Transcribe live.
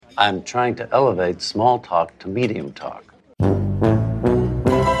I'm trying to elevate small talk to medium talk.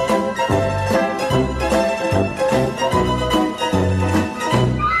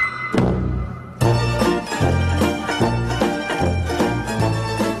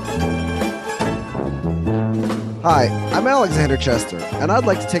 Hi, I'm Alexander Chester, and I'd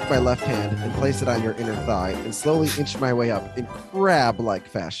like to take my left hand and place it on your inner thigh and slowly inch my way up in crab-like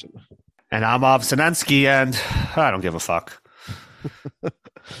fashion. And I'm Ov Sinensky, and I don't give a fuck.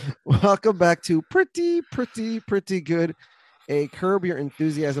 Welcome back to Pretty Good, a Curb Your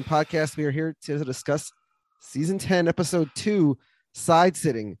Enthusiasm podcast. We are here to discuss Season 10, Episode 2, Side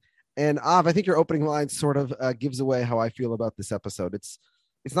Sitting. And Ov, I think your opening line sort of gives away how I feel about this episode. It's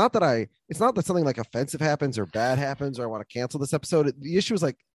not that something like offensive happens or bad happens or I want to cancel this episode. The issue is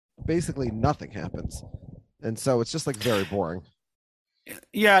like basically nothing happens. And so it's just like very boring.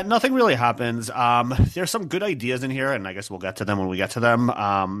 Yeah, nothing really happens. There's some good ideas in here, and I guess we'll get to them when we get to them,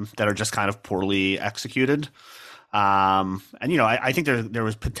 that are just kind of poorly executed. And I think there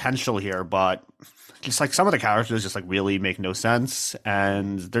was potential here, but just like some of the characters just like really make no sense,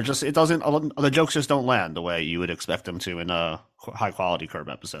 and the jokes just don't land the way you would expect them to in a high quality Curb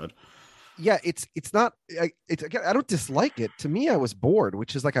episode. Yeah, it's not. I don't dislike it. To me, I was bored,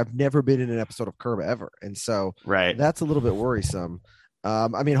 which is like I've never been in an episode of Curb ever, and so right, that's a little bit worrisome.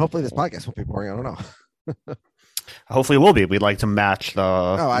 I mean, hopefully this podcast won't be boring. I don't know. Hopefully it will be. We'd like to match the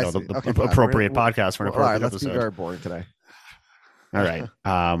appropriate podcast for an appropriate all right, let's episode. Be very boring today. All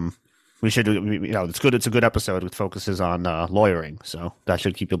right. We should, it's good. It's a good episode. It focuses on lawyering, so that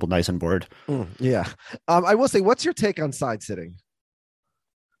should keep people nice and bored. Yeah. I will say, what's your take on side sitting?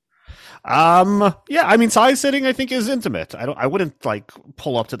 Yeah, I mean, side sitting I think is intimate. I wouldn't like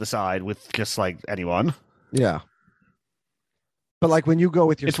pull up to the side with just like anyone. Yeah. But like when you go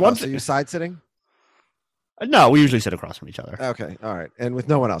with your spouse, are you side sitting? No, we usually sit across from each other. Okay, all right. And with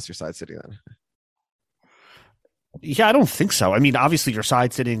no one else, you're side sitting then? Yeah, I don't think so. I mean, obviously you're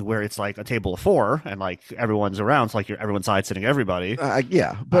side sitting where it's like a table of four and like everyone's around. It's like everyone's side sitting everybody.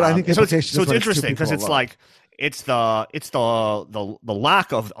 Yeah, but I think the implication so it's interesting because it's like it's the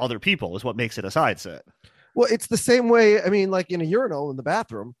lack of other people is what makes it a side sit. Well, it's the same way. I mean, like in a urinal in the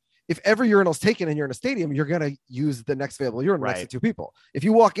bathroom. If every urinal is taken and you're in a stadium, you're going to use the next available urinal next to two people. If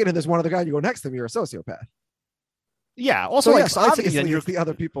you walk in and there's one other guy and you go next to him, you're a sociopath. Yeah. Also, like obviously, you're the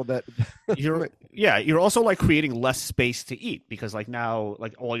other people that you're also like creating less space to eat because like now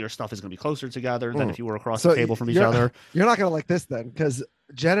like all your stuff is going to be closer together than if you were across the table from each other. You're not going to like this then because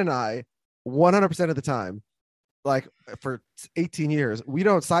Jen and I, 100% of the time, like for 18 years, we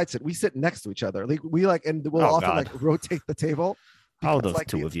don't side sit. We sit next to each other. Like we like, and we'll often like rotate the table. How the like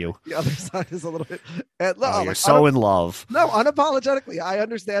two of you? The other side is a little bit. You're so in love. No, unapologetically, I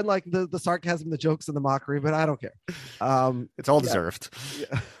understand like the sarcasm, the jokes, and the mockery, but I don't care. It's all deserved.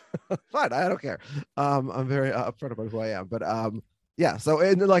 Yeah. Fine, I don't care. I'm very upfront about who I am, but yeah. So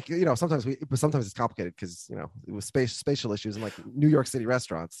and like sometimes it's complicated because it was spatial issues in like New York City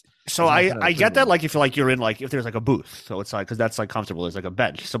restaurants. So I get that like if you're in like if there's like a booth, so it's like because that's like comfortable. There's like a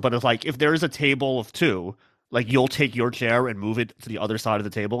bench. So but if there is a table of two. Like you'll take your chair and move it to the other side of the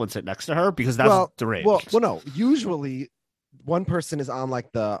table and sit next to her because that's deranged. Well, no. Usually, one person is on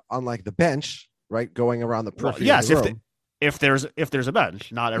the bench, right, going around the periphery. Yes, of the room. if there's a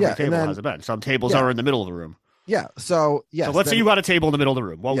bench, not every table has a bench. Some tables are in the middle of the room. Yeah. So yes. So let's say you got a table in the middle of the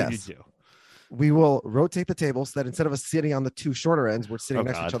room. What would you do? We will rotate the table so that instead of us sitting on the two shorter ends, we're sitting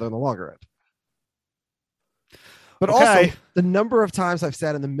next to each other on the longer end. But also, the number of times I've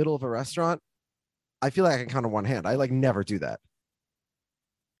sat in the middle of a restaurant. I feel like I can count on one hand. I like never do that.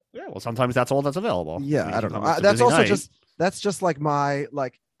 Yeah, well, sometimes that's all that's available. Yeah, I don't know. That's also just like my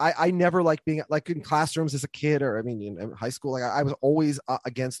like. I never like being like in classrooms as a kid, or I mean in high school. Like I was always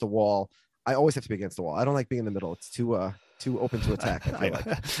against the wall. I always have to be against the wall. I don't like being in the middle. It's too open to attack. I feel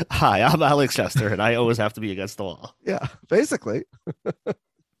like. Hi, I'm Alex Chester, and I always have to be against the wall. Yeah, basically.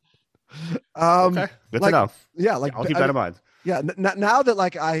 Okay, good to know. Yeah, like I'll keep that in mind. Yeah, now that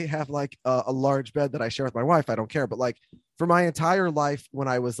like I have like a large bed that I share with my wife, I don't care. But like for my entire life, when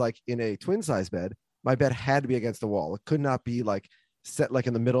I was like in a twin size bed, my bed had to be against the wall. It could not be like set like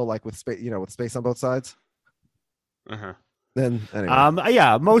in the middle, like with space, with space on both sides. Then anyway.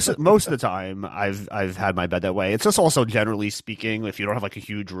 Yeah, most of the time I've had my bed that way. It's just also generally speaking, if you don't have like a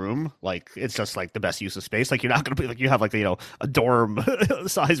huge room, like it's just like the best use of space. Like you're not gonna be like you have like a dorm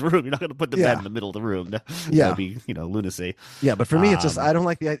size room. You're not gonna put the bed in the middle of the room. That'd be lunacy. Yeah, but for me, it's just I don't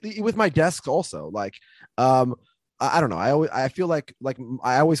like the with my desk also. Like I don't know. I feel like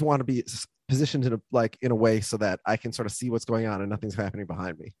I always want to be positioned in a way so that I can sort of see what's going on and nothing's happening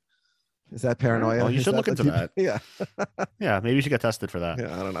behind me. Is that paranoia? Well, you Is should look the into deep- that. Yeah. Yeah, maybe you should get tested for that.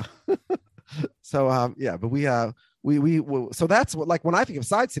 Yeah, I don't know. So yeah, but so that's what, like, when I think of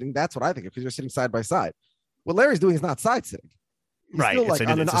side sitting, that's what I think of, because you're sitting side by side. What Larry's doing is not side sitting. He's Right, still, it's like,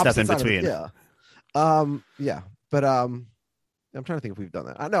 on an a step opposite in side of it. between. Yeah. Yeah. But I'm trying to think if we've done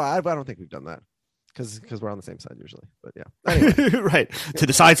that. I don't think we've done that, because we're on the same side usually. But yeah. Anyway. Right. To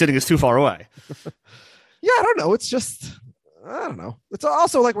the side sitting is too far away. Yeah, I don't know. It's just, I don't know. It's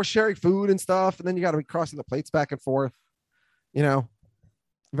also like we're sharing food and stuff, and then you got to be crossing the plates back and forth. You know,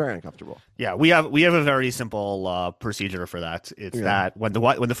 very uncomfortable. Yeah, we have a very simple procedure for that. It's that when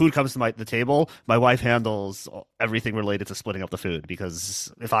the food comes to the table, my wife handles everything related to splitting up the food,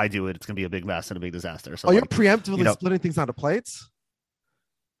 because if I do it, it's gonna be a big mess and a big disaster. So you're preemptively splitting things onto plates?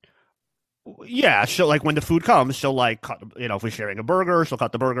 Yeah, she'll, like, when the food comes, she'll, like, cut, if we're sharing a burger, she'll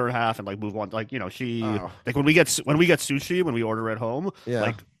cut the burger in half and, like, move on. Like, she like when we get sushi, when we order at home,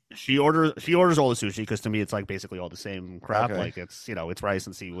 like, she orders all the sushi, because to me it's like basically all the same crap. Okay. Like, it's it's rice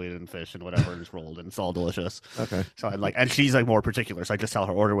and seaweed and fish and whatever, and it's rolled and it's all delicious. Okay. So I and she's, like, more particular, so I just tell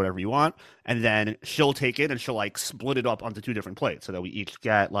her, order whatever you want, and then she'll take it and she'll, like, split it up onto 2 different plates so that we each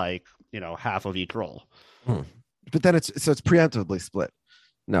get, like, half of each roll. But then it's preemptively split.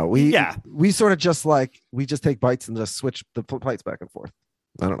 No, we sort of just, like, we just take bites and just switch the plates back and forth.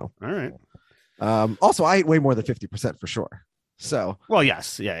 I don't know. All right. Also, I eat way more than 50% for sure. So, well,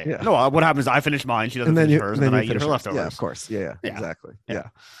 yes, yeah. No, what happens is I finish mine, she doesn't finish hers, and then I eat her leftovers. Yeah, of course. Yeah, exactly. Yeah.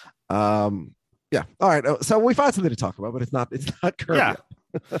 Yeah. All right. So we find something to talk about, but it's not current.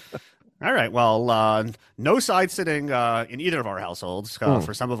 Yeah. All right. Well, no side sitting in either of our households.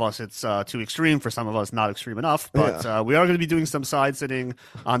 For some of us, it's too extreme. For some of us, not extreme enough. But we are going to be doing some side sitting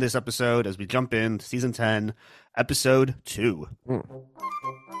on this episode as we jump in to season 10, episode 2.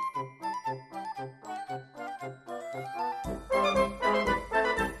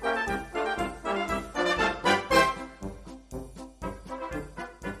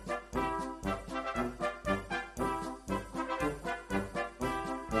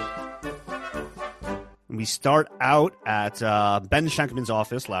 We start out at Ben Schenkman's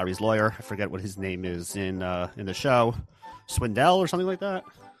office, Larry's lawyer. I forget what his name is in the show, Swindell or something like that.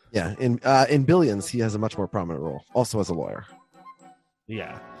 Yeah, in Billions, he has a much more prominent role, also as a lawyer.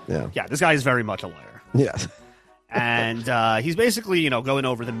 Yeah. Yeah. This guy is very much a lawyer. Yes. And he's basically, going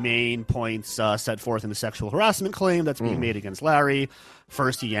over the main points set forth in the sexual harassment claim that's being made against Larry.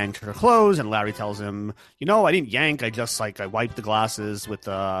 First, he yanked her clothes, and Larry tells him, I didn't yank. I just, I wiped the glasses with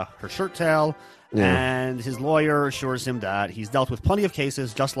her shirt tail. Yeah. And his lawyer assures him that he's dealt with plenty of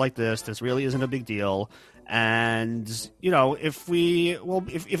cases just like this. This really isn't a big deal. And, if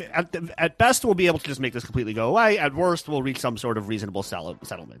at best we'll be able to just make this completely go away. At worst, we'll reach some sort of reasonable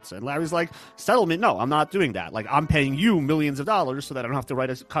settlements. And Larry's like, settlement? No, I'm not doing that. Like, I'm paying you millions of dollars so that I don't have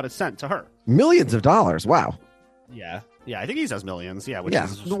to cut a cent to her. Millions of dollars? Wow. Yeah. Yeah, I think he says millions. Yeah. Which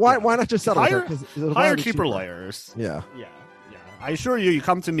is, why not just settle hire cheaper lawyers. Yeah. Yeah. I assure you, you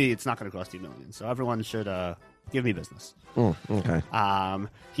come to me, it's not going to cost you millions. So everyone should give me business. Okay.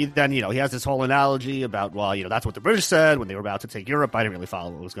 He then, he has this whole analogy about, that's what the British said when they were about to take Europe. I didn't really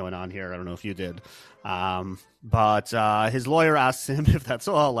follow what was going on here. I don't know if you did. But his lawyer asks him if that's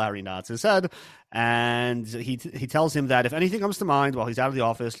all. Larry nods his head. And he tells him that if anything comes to mind while he's out of the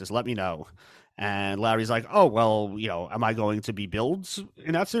office, just let me know. And Larry's like, oh, well, am I going to be billed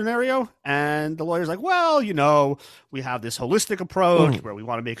in that scenario? And the lawyer's like, well, we have this holistic approach where we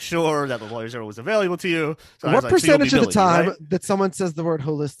want to make sure that the lawyers are always available to you. So what percentage of the time that someone says the word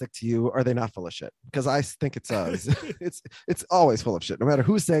holistic to you, are they not full of shit? Because I think it's it's always full of shit, no matter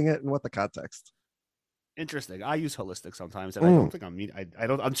who's saying it and what the context. Interesting. I use holistic sometimes, and I don't think I'm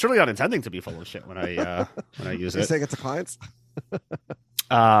certainly not intending to be full of shit when I use it. You're saying it to clients?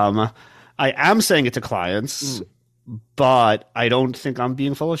 I am saying it to clients, but I don't think I'm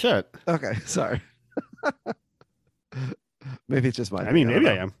being full of shit. Okay, sorry. Maybe it's just mine. Maybe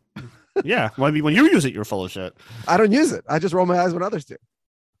I am. Yeah. Well, when you use it, you're full of shit. I don't use it. I just roll my eyes when others do.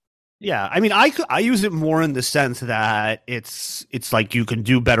 Yeah. I use it more in the sense that it's like you can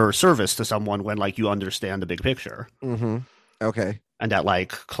do better service to someone when, like, you understand the big picture. Mm-hmm. Okay. And that, like,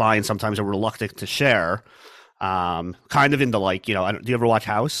 clients sometimes are reluctant to share. Kind of into, like, do you ever watch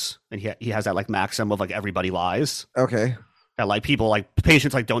House? And he has that, like, maxim of, like, everybody lies. Okay. That, like, people, like,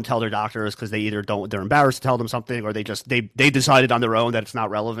 patients, like, don't tell their doctors because they either they're embarrassed to tell them something, or they decided on their own that it's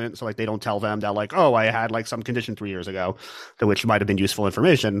not relevant. So, like, they don't tell them that, like, oh, I had, like, some condition 3 years ago, to which might have been useful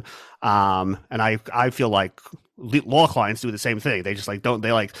information. And I feel like law clients do the same thing. They just like don't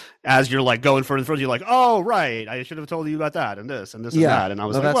they like as you're like going further and further, you're like, oh right, I should have told you about that and this and this and that. And I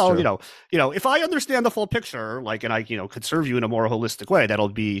was like, well, true. If I understand the full picture, like, and I could serve you in a more holistic way, that'll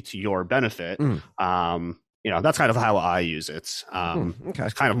be to your benefit. That's kind of how I use it. Okay.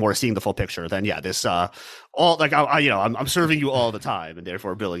 It's kind of more seeing the full picture than this all like I'm serving you all the time and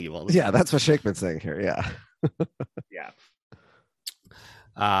therefore billing you all the time. Yeah, that's what Shakeman's saying here. Yeah. Yeah.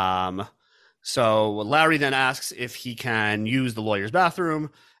 So Larry then asks if he can use the lawyer's bathroom,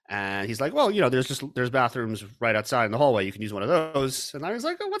 and he's like, well, there's bathrooms right outside in the hallway. You can use one of those. And Larry's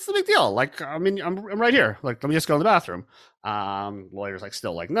like, oh, what's the big deal? Like, I mean, I'm right here. Like, let me just go in the bathroom. Lawyer's like,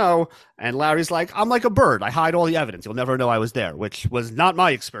 still like, no. And Larry's like, I'm like a bird. I hide all the evidence. You'll never know I was there, which was not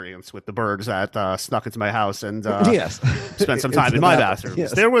my experience with the birds that snuck into my house and spent some time in my bathroom.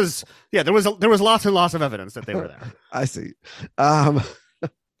 Yes. There was lots and lots of evidence that they were there. I see.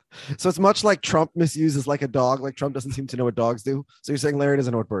 So it's much like Trump misuses like a dog. Like Trump doesn't seem to know what dogs do. So you're saying Larry doesn't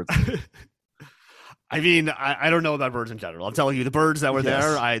know what birds do. I mean, I don't know about birds in general. I'm telling you, the birds that were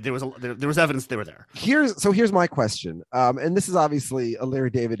there, there was evidence they were there. Here's my question. And this is obviously a Larry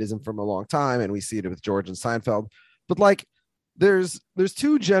Davidism from a long time, and we see it with George and Seinfeld. But like, there's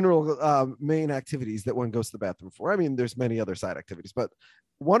two general main activities that one goes to the bathroom for. I mean, there's many other side activities, but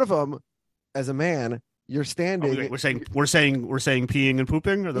one of them, as a man, you're standing. We're saying peeing and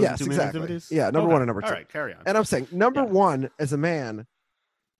pooping. Are those the two main activities? Yeah, number one and number two. All right, carry on. And I'm saying number one, as a man,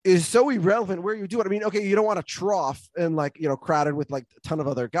 is so irrelevant where you do it. I mean, okay, you don't want a trough and crowded with like a ton of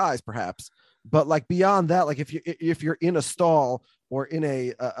other guys, perhaps, but like beyond that, like if you're in a stall or in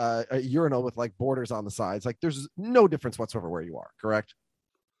a urinal with like borders on the sides, like there's no difference whatsoever where you are. Correct?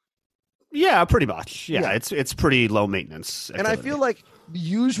 Yeah, pretty much. Yeah. It's pretty low maintenance activity. And I feel like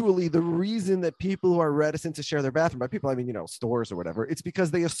usually the reason that people who are reticent to share their bathroom, by people I mean stores or whatever, it's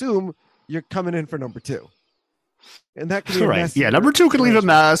because they assume you're coming in for number two. And that could be right. Yeah, number two could leave a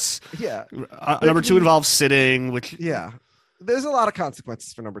mess. Yeah. Number two involves sitting, which there's a lot of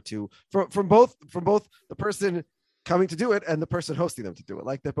consequences for number two from both the person coming to do it and the person hosting them to do it.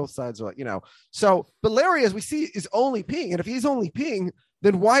 Like that both sides are like, So, but Larry, as we see, is only peeing. And if he's only peeing,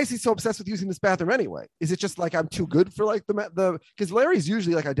 then why is he so obsessed with using this bathroom anyway? Is it just like I'm too good for like the because Larry's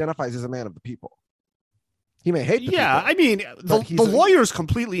usually like identifies as a man of the people. He may hate the people, I mean, the lawyer's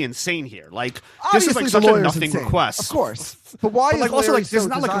completely insane here. Like, this is like such a nothing request. Of course. But why is also like, this so is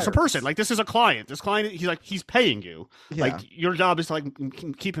not like just a person. Like, this is a client. This client, he's paying you. Yeah. Like, your job is to like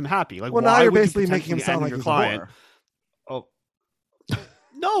keep him happy. Like, well, why now you're would basically you making him sound like your he's client? Oh.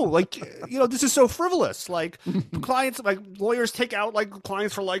 No, like, this is so frivolous. Like, clients, like, lawyers take out, like,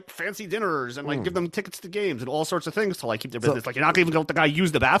 clients for, like, fancy dinners and, like, give them tickets to games and all sorts of things to, like, keep their business. Like, you're not going to even let the guy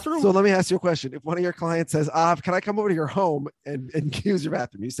use the bathroom? So let me ask you a question. If one of your clients says, can I come over to your home and use your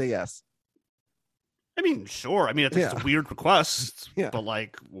bathroom? You say yes. I mean, sure. I mean, it's a weird request, but,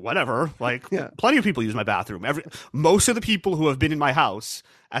 like, whatever. Like, plenty of people use my bathroom. Most of the people who have been in my house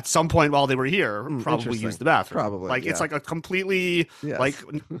at some point while they were here probably used the bathroom. Probably, like it's like a completely like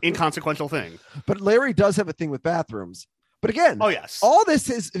inconsequential thing. But Larry does have a thing with bathrooms. But again, all this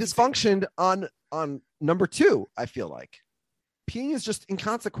is functioned on number two. I feel like peeing is just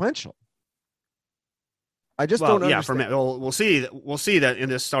inconsequential. I just don't understand. For me, we'll see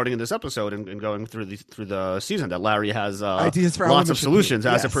that starting in this episode and going through the season that Larry has ideas for lots of solutions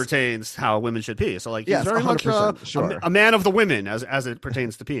as it pertains how women should pee. So like he's very much a man of the women as it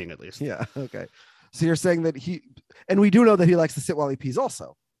pertains to peeing, at least. Yeah. Okay. So you're saying that and we do know that he likes to sit while he pees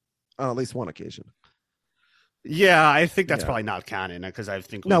also, on at least one occasion. Yeah, I think that's probably not canon because I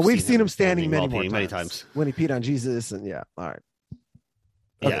think we've seen him standing many times when he peed on Jesus and all right.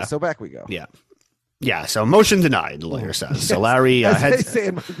 Okay, so back we go. Yeah, so motion denied, the lawyer says. So Larry as they say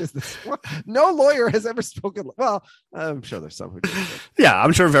in my business, no lawyer has ever spoken. Well, I'm sure there's some who do. Yeah,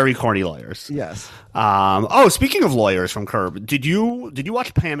 I'm sure very corny lawyers. Yes. Speaking of lawyers from Curb, did you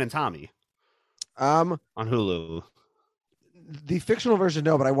watch Pam and Tommy? On Hulu. The fictional version,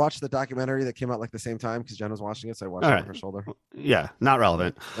 no, but I watched the documentary that came out like the same time because Jen was watching it, so I watched it on her shoulder. Yeah, not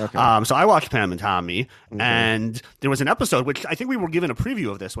relevant. Okay. So I watched Pam and Tommy, and there was an episode, which I think we were given a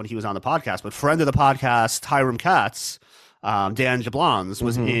preview of this when he was on the podcast, but friend of the podcast, Hiram Katz, Dan Jablons,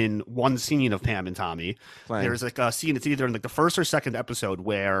 was in one scene of Pam and Tommy. There's like a scene, it's either in like the first or second episode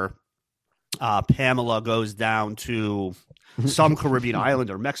where Pamela goes down to some Caribbean island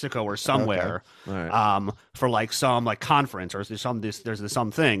or Mexico or somewhere for like some like conference or there's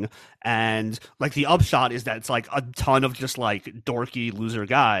some thing, and like the upshot is that it's like a ton of just like dorky loser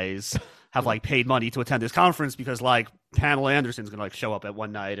guys have like paid money to attend this conference because like Pamela Anderson's gonna like show up at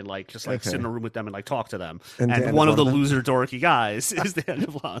one night and like just like sit in a room with them and like talk to them, and one of the loser dorky guys is Dan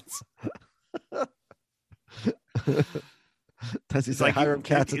Jablons. Does he It's say like Hiram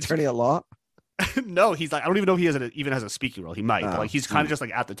Katz, attorney at law? No, he's like, I don't even know if he even has a speaking role. He might, but Oh, like he's kind of just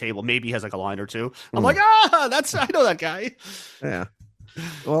like at the table. Maybe he has like a line or two. I'm Mm. like, I know that guy. Yeah.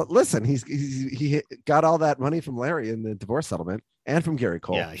 Well, listen, he got all that money from Larry in the divorce settlement and from Gary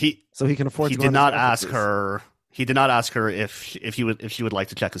Cole. Yeah, so he can afford. he to did not ask her. He did not ask her if she would like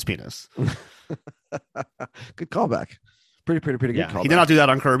to check his penis. Good callback. Pretty good callback. He did not do that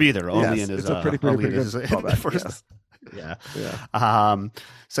on Curb either. Only Yes, in his it's a pretty good callback. first. Yes.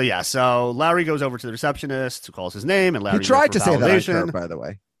 Yeah. So Larry goes over to the receptionist who calls his name, and Larry He tried to say that on validation. Curb, by the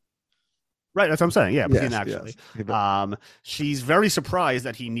way. Right, that's what I'm saying. Yeah, but he Yes, didn't actually. yes. She's very surprised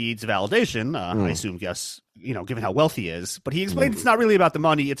that he needs validation. I assume, given how wealthy he is. But he explained it's not really about the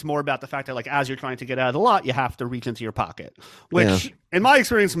money. It's more about the fact that, like, as you're trying to get out of the lot, you have to reach into your pocket, which, in my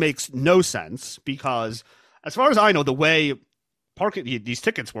experience, makes no sense because, as far as I know, the way these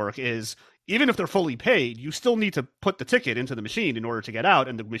tickets work is even if they're fully paid, you still need to put the ticket into the machine in order to get out,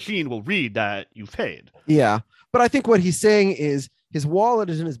 and the machine will read that you've paid. Yeah, but I think what he's saying is his wallet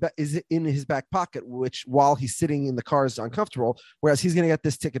is in his back pocket, which while he's sitting in the car is uncomfortable. Whereas he's going to get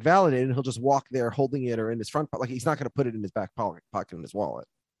this ticket validated, and he'll just walk there holding it or in his front pocket. Like he's not going to put it in his back pocket in his wallet.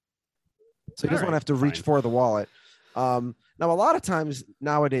 So he doesn't want to have to reach for the wallet. Now, a lot of times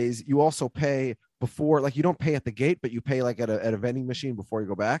nowadays, you also pay before, like you don't pay at the gate, but you pay like at a vending machine before you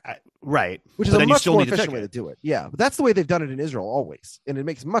go back. Right. Which is a much more efficient way to do it. Yeah. But that's the way they've done it in Israel always. And it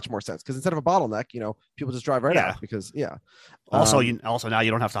makes much more sense because instead of a bottleneck, people just drive right out because, Also, now you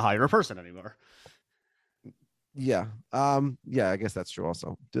don't have to hire a person anymore. Yeah. I guess that's true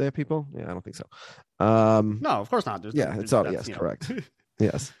also. Do they have people? Yeah, I don't think so. No, of course not. Yes, correct.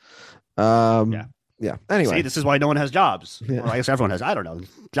 Yes. Yeah. Anyway, see, this is why no one has jobs. Yeah. Or I guess everyone has. I don't know.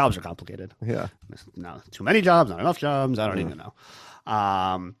 Jobs are complicated. Yeah. No, too many jobs, not enough jobs. I don't even know.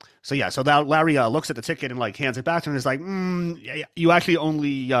 So now Larry looks at the ticket and like hands it back to him and is like, you actually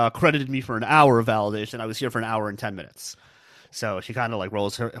only credited me for an hour of validation. I was here for an hour and 10 minutes. So she kind of like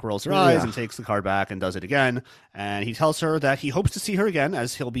rolls her eyes and takes the card back and does it again. And he tells her that he hopes to see her again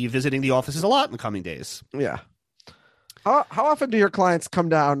as he'll be visiting the offices a lot in the coming days. Yeah. How often do your clients come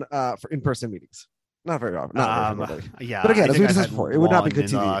down for in-person meetings? Not very often. Yeah. But again, as we discussed before, it would not be good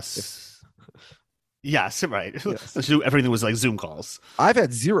TV. Yes, right. Yes. Everything was like Zoom calls. I've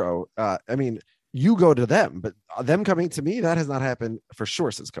had zero. You go to them, but them coming to me, that has not happened for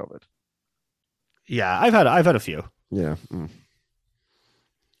sure since COVID. Yeah, I've had a few. Yeah.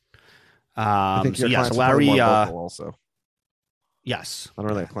 I think your clients Larry are more local also. Yes. I don't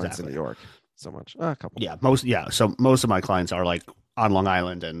really have clients in New York so much. A couple. Yeah, so most of my clients are like on Long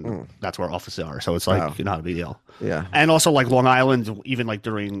Island, and that's where offices are. So it's like not a big deal. Yeah. And also like Long Island, even like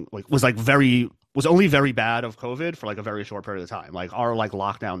during like was only very bad of COVID for like a very short period of time. Like our like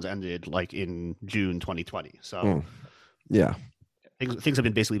lockdowns ended like in June 2020. So yeah, things have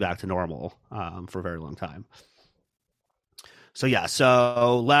been basically back to normal for a very long time. So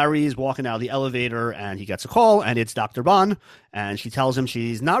Larry's walking out of the elevator and he gets a call, and it's Dr. Bond, and she tells him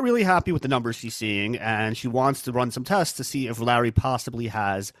she's not really happy with the numbers she's seeing, and she wants to run some tests to see if Larry possibly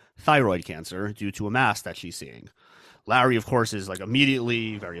has thyroid cancer due to a mass that she's seeing. Larry, of course, is like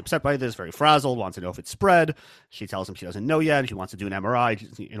immediately very upset by this, very frazzled, wants to know if it's spread. She tells him she doesn't know yet, and she wants to do an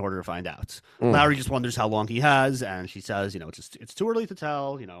MRI in order to find out. Larry just wonders how long he has, and she says, it's too early to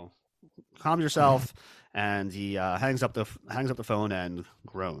tell, calm yourself. And he hangs up the phone and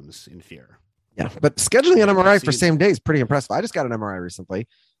groans in fear. Yeah, but scheduling an MRI for same day is pretty impressive. I just got an MRI recently,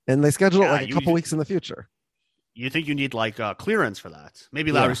 and they schedule it like a couple weeks in the future. You think you need like clearance for that?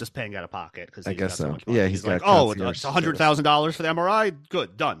 Maybe Larry's just paying out of pocket because I guess so. Yeah, he's like, oh, it's $100,000 for the MRI.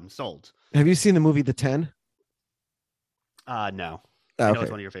 Good, done, sold. Have you seen the movie The 10? No. I know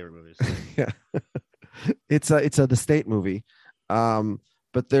it's one of your favorite movies. Yeah, it's a The State movie,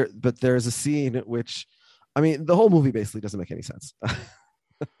 but there's a scene which. I mean, the whole movie basically doesn't make any sense.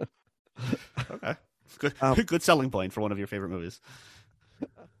 Okay. Good selling point for one of your favorite movies.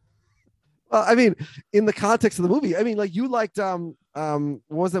 Well, I mean, in the context of the movie, I mean, like you liked what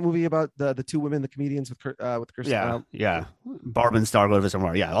was that movie about the two women, the comedians with Kirsten? Yeah. Barb and Stargate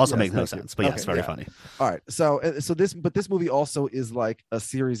somewhere. Yeah, it also makes no sense, but yes, very funny. All right, so this movie also is like a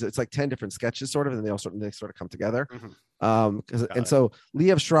series. It's like 10 different sketches, sort of, and they sort of come together. So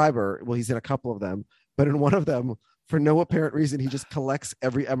Liev Schreiber, well, he's in a couple of them, but in one of them, for no apparent reason, he just collects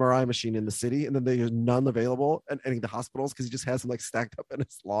every MRI machine in the city, and then there's none available at any of the hospitals because he just has them like stacked up in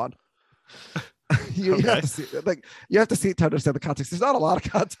his lawn. You have to see it to understand the context. There's not a lot of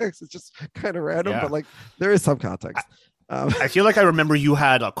context. It's just kind of random, but like there is some context. I feel like I remember you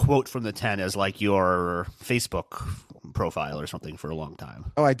had a quote from the 10 as like your Facebook profile or something for a long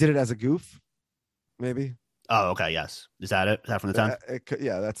time. Oh, I did it as a goof, maybe. Oh, okay. Yes. Is that it? Is that from the 10?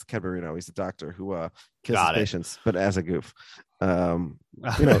 Yeah, that's Ken Marino. He's a doctor who kills Got his it. patients, but as a goof.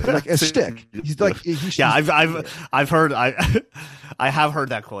 Like a shtick. He's like, yeah, I've heard I have heard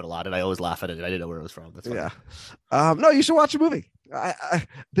that quote a lot, and I always laugh at it. I didn't know where it was from. That's funny. Yeah. No, you should watch a movie. I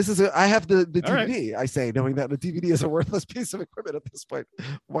have the DVD. Right. I say, knowing that the DVD is a worthless piece of equipment at this point.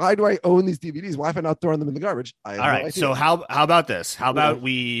 Why do I own these DVDs? Why have I not thrown them in the garbage? All right. So how about this? How about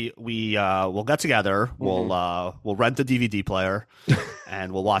we'll get together. Mm-hmm. We'll rent the DVD player,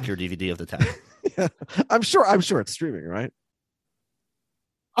 and we'll watch your DVD of the 10. Yeah. I'm sure it's streaming, right?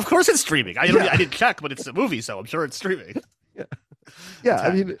 Of course, it's streaming. I didn't check, but it's a movie, so I'm sure it's streaming. Yeah.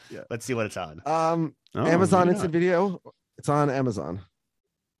 Okay. Let's see what it's on. Amazon Instant Video. It's on Amazon,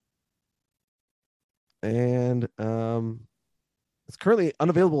 and it's currently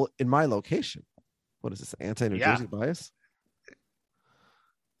unavailable in my location. What is this? Anti-New Jersey bias?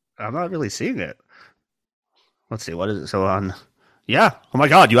 I'm not really seeing it. Let's see. What is it? So on. Yeah. Oh my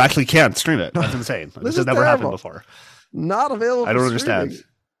God! You actually can't stream it. That's insane. This has never happened before. Not available. I don't understand.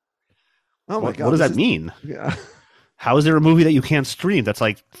 Oh my God! What does that mean? Yeah. How is there a movie that you can't stream? That's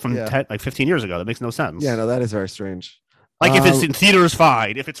like from 15 years ago. That makes no sense. Yeah, no, that is very strange. Like if it's in theaters,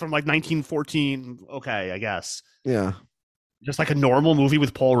 fine. If it's from like 1914, okay, I guess. Yeah. Just like a normal movie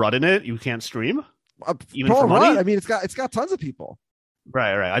with Paul Rudd in it, you can't stream. Even Paul for money. Rudd, I mean, it's got tons of people.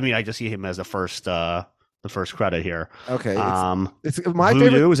 Right. I mean, I just see him as the first credit here. Okay. It's my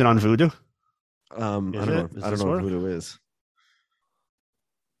Voodoo, favorite. Is it on Voodoo? I don't know what Voodoo is.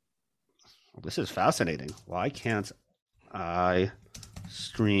 This is fascinating. Why can't I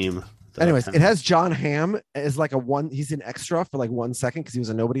stream? Anyways, it has John Hamm as like he's an extra for like 1 second because he was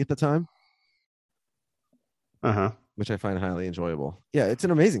a nobody at the time. Which I find highly enjoyable. Yeah, it's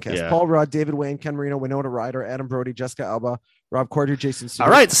an amazing cast. Yeah. Paul Rudd, David Wayne, Ken Marino, Winona Ryder, Adam Brody, Jessica Alba, Rob Corddry, Jason Stewart.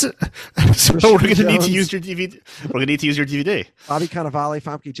 All right, so we're going to need to use your DVD. We're going to need to use your DVD. Bobby Cannavale,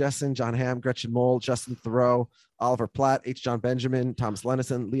 Famke Jessen, John Hamm, Gretchen Mol, Justin Theroux, Oliver Platt, H. John Benjamin, Thomas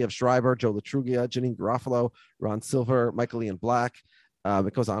Lennison, Liev Schreiber, Joe Latrugia, Janine Garofalo, Ron Silver, Michael Ian Black.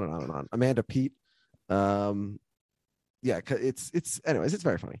 It goes on and on and on. Amanda Peet. Anyways, it's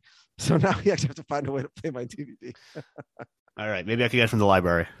very funny. So now we actually have to find a way to play my DVD. All right, maybe I could get it from the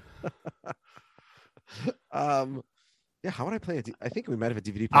library. How would I play it? I think we might have a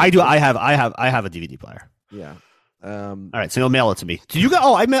DVD player. I do. I have a DVD player. Yeah. All right, so you'll mail it to me. Did you get?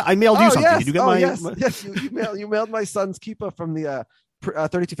 Oh, I mailed you something. Yes. Did you get my? Yes. You mailed my son's Keepa from the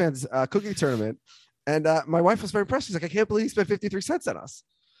 32 Fans cookie tournament, and my wife was very impressed. She's like, I can't believe you spent 53 cents on us.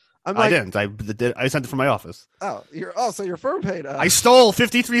 I didn't. I sent it from my office. So your firm paid. I stole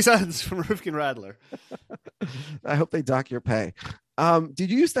 53 cents from Rifkin Radler. I hope they dock your pay.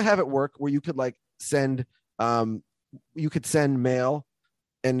 Did you used to have it work where you could like send mail,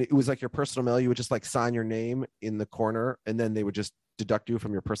 and it was like your personal mail? You would just like sign your name in the corner, and then they would just deduct you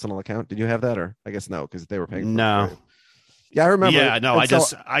from your personal account. Did you have that, or I guess no, because they were paying. No. Yeah, I remember. Yeah, no, I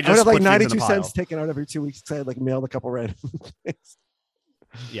just I would have like 92 cents taken out every 2 weeks because I had like mailed a couple random things.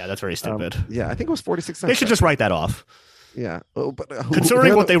 Yeah, that's very stupid. I think it was 46 cents. They should just write that off. Yeah. But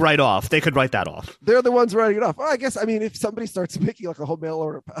considering what they write off, they could write that off. They're the ones writing it off. Well, I guess, if somebody starts making like a whole mail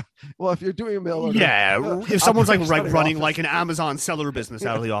order, well, if you're doing a mail order. Yeah. If someone's like running like an Amazon seller business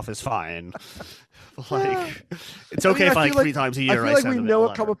out of the office, fine. Like, it's okay if like 3 times a year I feel like we know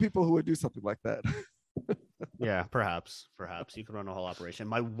a couple of people who would do something like that. Yeah, perhaps you could run a whole operation.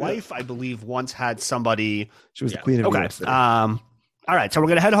 My wife, I believe, once had somebody. She was the queen of New York City. All right, so we're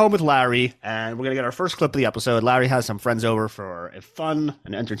going to head home with Larry, and we're going to get our first clip of the episode. Larry has some friends over for a fun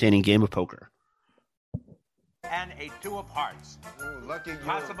and entertaining game of poker. And a 2 of hearts. Ooh, lucky you.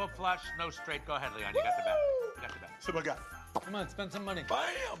 Possible flush, no straight. Go ahead, Leon. You got the bet. So I got. Come on, spend some money.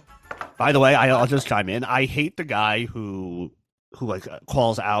 Bam! By the way, I'll just chime in. I hate the guy who like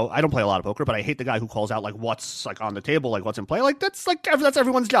calls out. I don't play a lot of poker, but I hate the guy who calls out like what's like on the table, like what's in play. Like that's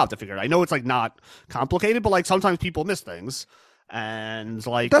everyone's job to figure it. I know it's like not complicated, but like sometimes people miss things. And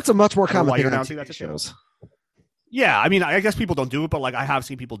like that's a much more complicated thing that shows. Yeah, I guess people don't do it, but like I have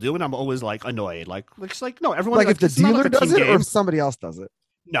seen people do it, and I'm always like annoyed. Like it's like no, everyone. Like if the dealer does it, or if somebody else does it.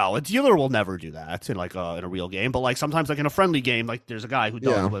 No, a dealer will never do that in like in a real game. But like sometimes, like in a friendly game, like there's a guy who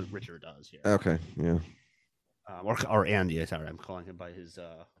does what Richard does here. Okay, yeah. Or Andy. Sorry, I'm calling him by his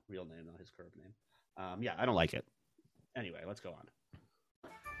real name, not his curb name. Yeah, I don't like it. Anyway, let's go on.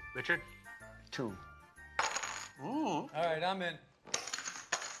 Richard? 2. All right, I'm in.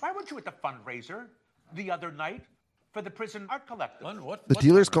 Why weren't you at the fundraiser the other night for the prison art collective? The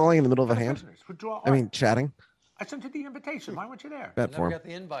dealer's calling in the middle of a hand. Chatting. I sent you the invitation. Why weren't you there? Bad form. Never got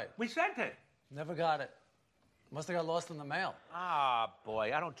the invite. We sent it. Never got it. Must have got lost in the mail. Ah,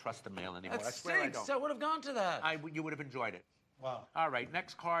 boy, I don't trust the mail anymore. That I swear I stinks. don't. I would have gone to that. You would have enjoyed it. Wow. All right,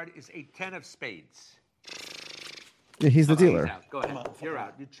 next card is a 10 of spades. Yeah, he's the He's dealer. out. Go ahead. You're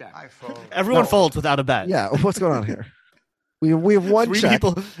out. You check. I fold. Everyone folds without a bet. Yeah, what's going on here? We have one Three check.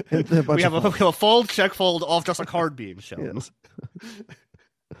 people. and a bunch We have of folds. a fold, check, fold off just a card being shown. Yes.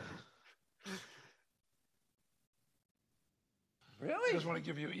 Really? I just want to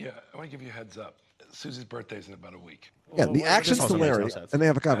give you, I want to give you a heads up. Susie's birthday's in about a week. Yeah, the action's also to makes no Larry, sense. and they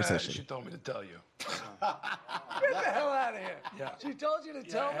have a She conversation. told me to tell you. Get the hell out of here. Yeah. She told you to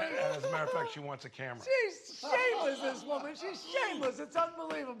tell me? And as a matter of fact, she wants a camera. She's shameless, this woman. She's shameless. It's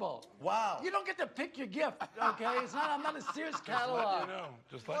unbelievable. Wow. You don't get to pick your gift, okay? I'm not a Sears Just catalog. let you know.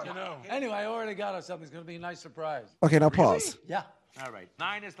 Just let you know. Anyway, I already got her something. It's going to be a nice surprise. Okay, now pause. Yeah. All right,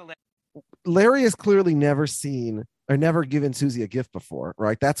 9 is the last. Larry has clearly never seen or never given Susie a gift before,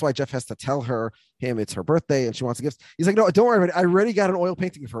 right? That's why Jeff has to tell him it's her birthday and she wants a gift. He's like, no, don't worry about it. I already got an oil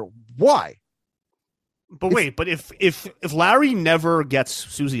painting for her. Why? But wait, but if Larry never gets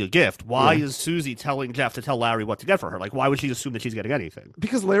Susie a gift, why is Susie telling Jeff to tell Larry what to get for her? Like, why would she assume that she's getting anything?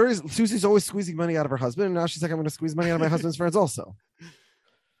 Because Susie's always squeezing money out of her husband, and now she's like, I'm going to squeeze money out of my husband's friends also.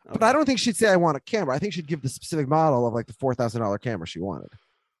 But I don't think she'd say I want a camera. I think she'd give the specific model of like the $4,000 camera she wanted.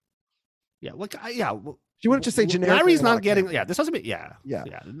 Yeah, look, She wouldn't just say generic. Larry's not getting. Yeah, this doesn't make. Yeah. Yeah.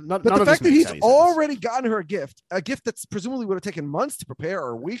 None But of the this fact that makes he's any sense. already gotten her a gift that's presumably would have taken months to prepare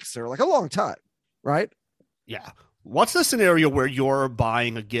or weeks or like a long time, right? Yeah. What's the scenario where you're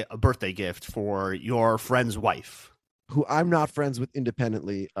buying a birthday gift for your friend's wife? Who I'm not friends with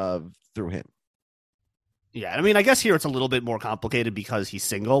independently of through him. Yeah, I mean, I guess here it's a little bit more complicated because he's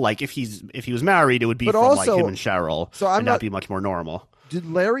single. Like if he was married, it would be But from also- like him and Cheryl. So I'm and not- that'd be much more normal. Did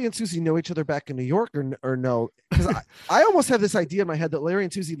Larry and Susie know each other back in New York or no? Because I almost have this idea in my head that Larry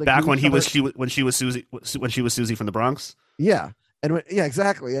and Susie like Back knew when each other- when she was Susie from the Bronx. Yeah. And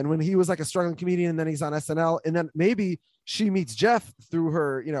exactly. And when he was like a struggling comedian, and then he's on SNL, and then maybe she meets Jeff through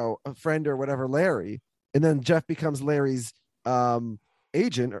her, a friend or whatever, Larry, and then Jeff becomes Larry's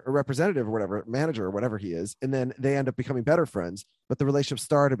agent or representative or whatever, manager or whatever he is, and then they end up becoming better friends. But the relationship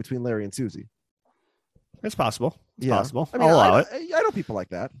started between Larry and Susie. It's possible. It's Yeah. possible. I mean, I'll allow it. I know people like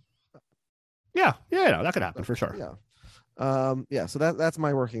that. Yeah, that could happen for sure. Yeah. So that's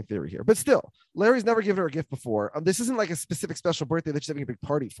my working theory here. But still, Larry's never given her a gift before. This isn't like a specific special birthday that she's having a big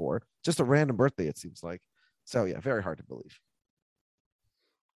party for. Just a random birthday, it seems like. So yeah, very hard to believe.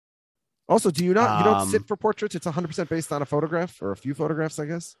 Also, you don't sit for portraits? It's 100% based on a photograph or a few photographs, I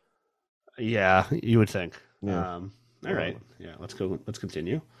guess. Yeah, you would think. Yeah. All right. Yeah, let's go. Let's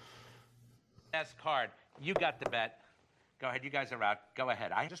continue. Last card. You got the bet. Go ahead. You guys are out. Go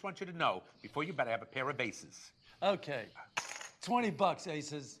ahead. I just want you to know, before you bet, I have a pair of aces. Okay. $20,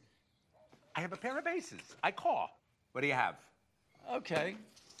 aces. I have a pair of aces. I call. What do you have? Okay.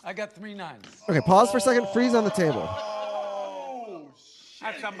 I got 3 nines. Okay, pause for a second. Freeze on the table.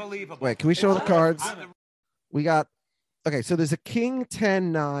 That's unbelievable. Wait, can we show the cards? We got. Okay, so there's a king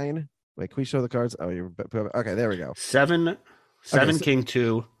 10 9. Wait, can we show the cards? Oh, you're okay. There we go. Seven, so- king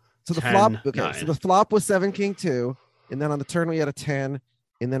 2. So the 10, flop. Okay, 9. so the flop was 7 king 2, and then on the turn we had a 10,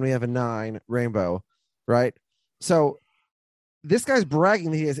 and then we have a 9 rainbow, right? So this guy's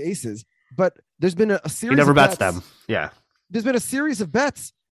bragging that he has aces, but there's been a series. He never of bets them. Yeah. There's been a series of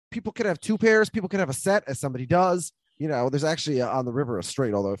bets. People could have 2 pairs. People could have a set, as somebody does. There's actually on the river a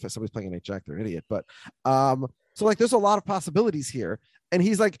straight. Although if somebody's playing an 8-jack, they're an idiot. But so like there's a lot of possibilities here. And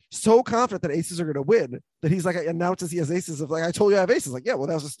he's like so confident that aces are going to win that he's like announces he has aces. Of like, I told you I have aces. Like, yeah, well,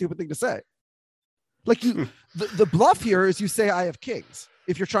 that was a stupid thing to say. Like the bluff here is you say I have kings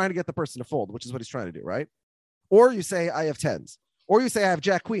if you're trying to get the person to fold, which is what he's trying to do, right? Or you say I have tens, or you say I have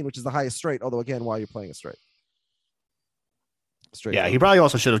jack queen, which is the highest straight. Although again, why are you playing a straight? Straight. Yeah, he probably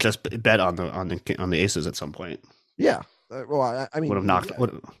also should have just bet on the aces at some point. Yeah. Well, I mean, Would have knocked.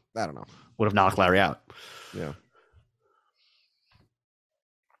 I don't know. Would have knocked Larry out. Yeah.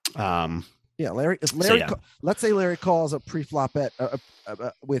 Yeah, Larry. Let's say Larry calls a pre-flop bet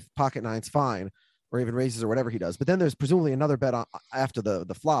with pocket nines, fine, or even raises or whatever he does. But then there's presumably another bet after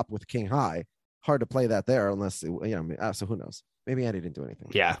the flop with king high. Hard to play that there unless so who knows? Maybe Andy didn't do anything.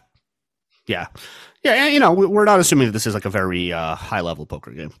 Yeah. And, we're not assuming that this is like a very high level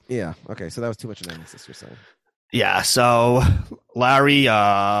poker game. Yeah. Okay. So that was too much analysis. You're saying. Yeah. So Larry's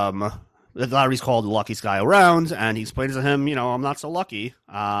called the luckiest guy around, and he explains to him, I'm not so lucky.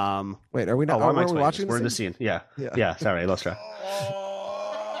 Wait, are we not? why am I Are we explaining watching? this? We're in the scene. Yeah. Sorry, I lost track.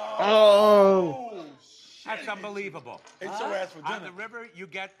 That's unbelievable. It's so ass for On dinner. the river, you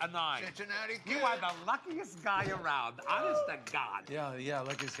get a 9. Cincinnati You Kid. are the luckiest guy around. Honest to God. Yeah,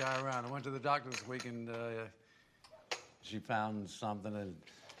 luckiest guy around. I went to the doctor this week and she found something and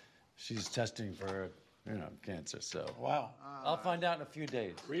she's testing for, cancer. So Wow. I'll find out in a few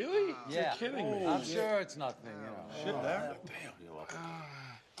days. Really? Yeah. You're kidding me. I'm sure it's nothing, Shit there.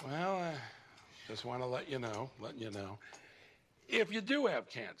 Well, just want to let you know. If you do have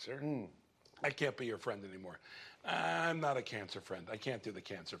cancer, I can't be your friend anymore. I'm not a cancer friend. I can't do the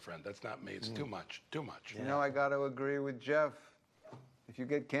cancer friend. That's not me. It's too much. Too much. You know, I got to agree with Jeff. If you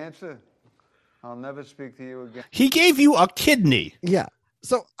get cancer, I'll never speak to you again. He gave you a kidney. Yeah.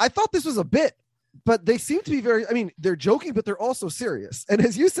 So I thought this was a bit, but they seem to be they're joking, but they're also serious. And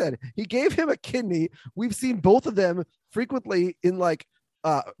as you said, he gave him a kidney. We've seen both of them frequently in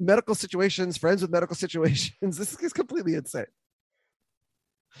medical situations, friends with medical situations. This is completely insane.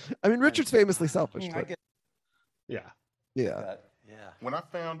 I mean, Richard's famously selfish. But... Yeah. When I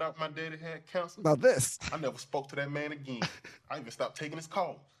found out my daddy had cancer, Now this. I never spoke to that man again. I even stopped taking his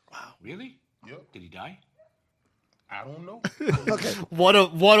calls. Wow, really? Yep. Did he die? I don't know. Okay. One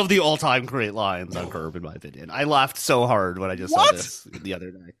of the all-time great lines on Curb, in my opinion. I laughed so hard when I just saw this the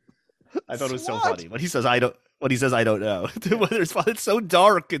other night. I thought it was so funny. When he says I don't know. It's so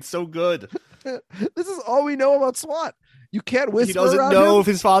dark. It's so good. This is all we know about SWAT. You can't whisper. He doesn't around know him. if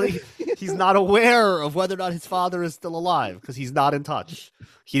his father. He's not aware of whether or not his father is still alive because he's not in touch.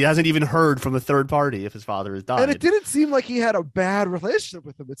 He hasn't even heard from a third party if his father has died. And it didn't seem like he had a bad relationship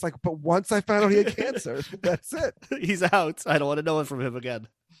with him. It's like, but once I found out he had cancer, that's it. He's out. I don't want to know it from him again.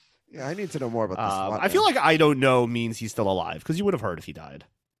 Yeah, I need to know more about this. SWAT I feel like I don't know means he's still alive because you would have heard if he died.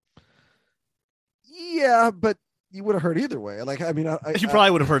 Yeah, but you would have heard either way. You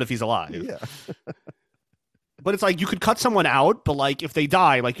probably would have heard if he's alive. Yeah. But it's like you could cut someone out, but if they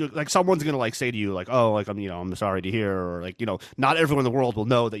die, someone's gonna say to you I'm sorry to hear, or not everyone in the world will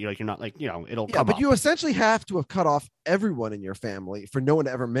know that you're not it'll Yeah, come but up. you essentially have to have cut off everyone in your family for no one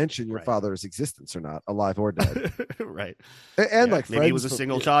to ever mention your father's existence or not, alive or dead. Right. And maybe he was a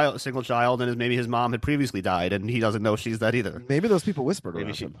single child, and maybe his mom had previously died, and he doesn't know she's dead either. Maybe those people whispered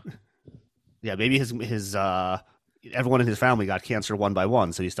around him. Yeah, maybe his everyone in his family got cancer one by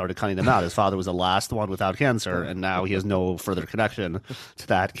one, so he started cutting them out. His father was the last one without cancer, and now he has no further connection to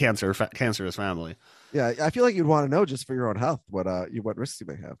that cancerous family. Yeah, I feel like you'd want to know just for your own health what risks you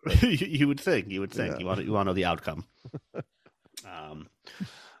may have. But... you would think. Yeah. You want to know the outcome. All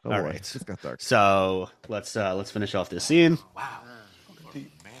right, it's got dark. So let's finish off this scene. Wow.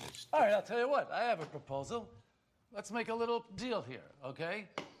 All right, I'll tell you what. I have a proposal. Let's make a little deal here, okay?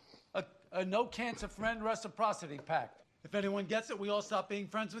 A no cancer friend reciprocity pact. If anyone gets it, we all stop being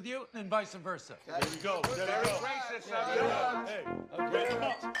friends with you, and vice versa. There you go. Very racist of you. Hey,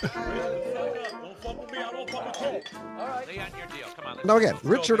 don't fuck with me. I won't fuck with you. All right. Lay on your deal. Come on. Now again,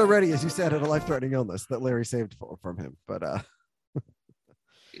 Richard already, as you said, had a life-threatening illness that Larry saved from him. But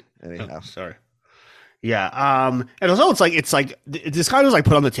anyhow, sorry. Yeah, and also it's like this kind of was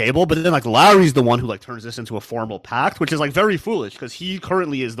put on the table, but then Larry's the one who turns this into a formal pact, which is very foolish because he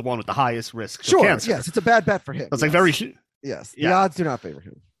currently is the one with the highest risk of cancer. Yes, it's a bad bet for him. It's yes, the odds do not favor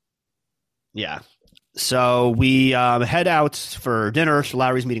him. Yeah. So we head out for dinner.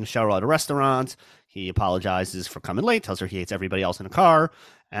 Larry's meeting Cheryl at a restaurant. He apologizes for coming late, tells her he hates everybody else in the car,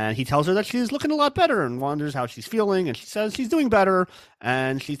 and he tells her that she's looking a lot better and wonders how she's feeling, and she says she's doing better,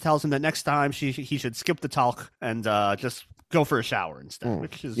 and she tells him that next time he should skip the talk and just go for a shower instead,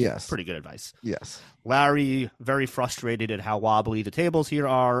 which is pretty good advice. Yes. Larry, very frustrated at how wobbly the tables here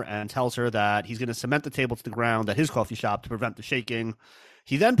are, and tells her that he's going to cement the table to the ground at his coffee shop to prevent the shaking.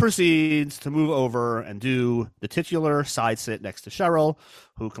 He then proceeds to move over and do the titular side sit next to Cheryl,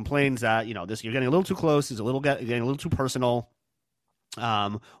 who complains that, you're getting a little too close. He's getting a little too personal.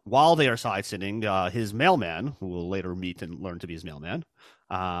 While they are side sitting, his mailman, who will later meet and learn to be his mailman.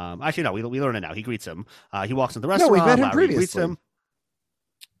 Actually, no, we learn it now. He greets him. He walks into the restaurant. No, we met him Larry previously. greets him.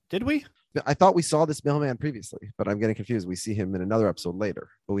 Did we? I thought we saw this mailman previously, but I'm getting confused. We see him in another episode later,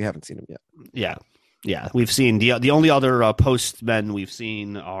 but we haven't seen him yet. Yeah, we've seen the only other postmen we've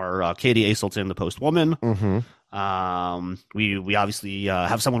seen are Katie Aselton, the postwoman. Mm-hmm. We obviously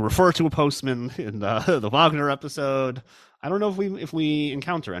have someone refer to a postman in the Wagner episode. I don't know if we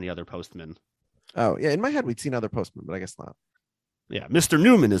encounter any other postmen. Oh yeah, in my head we'd seen other postmen, but I guess not. Yeah, Mr.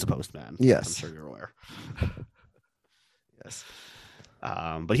 Newman is a postman. Yes, I'm sure you're aware. Yes,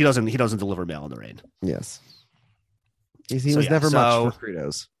 but he doesn't deliver mail in the rain. Yes, he was never much for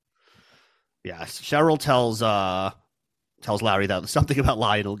Credos. Yeah, Cheryl tells Larry that something about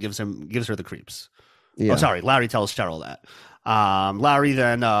Lionel gives her the creeps. Yeah. Oh, sorry, Larry tells Cheryl that. Larry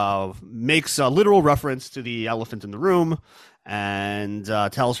then makes a literal reference to the elephant in the room and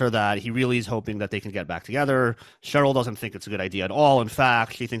tells her that he really is hoping that they can get back together. Cheryl doesn't think it's a good idea at all. In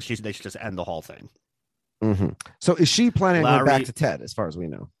fact, she thinks they should just end the whole thing. Mm-hmm. So is she planning on going back Larry- to Ted, as far as we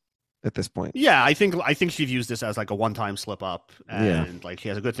know, at this point? Yeah, I think she views this as like a one-time slip up, and Yeah. like she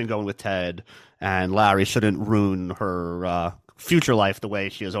has a good thing going with Ted, and Larry shouldn't ruin her future life the way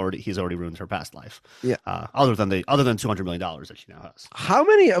he's already ruined her past life. Yeah. Other than $200 million that she now has. How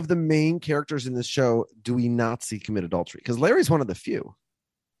many of the main characters in this show do we not see commit adultery? Because Larry's one of the few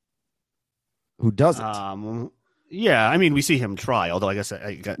who doesn't. Yeah, I mean, we see him try, although I guess No,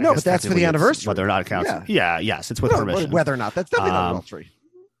 guess but that's for technically the it's anniversary. whether or not it counts. Yeah. Yes, it's with No, permission. whether or not, that's definitely not adultery.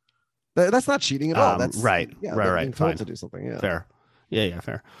 That's not cheating at all. That's right. Yeah, right. they're Right. being told Fine. to do something. Yeah. Fair. Yeah.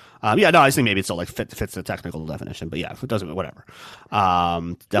 Fair. No, I think maybe it still like fits the technical definition, but yeah, if it doesn't, whatever.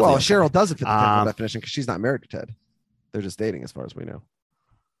 Well, Definitely Cheryl doesn't fit the technical Um, definition because she's not married to Ted. They're just dating, as far as we know.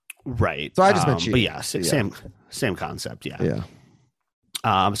 Right. So I just meant but cheating. yeah, same concept. Yeah. Yeah.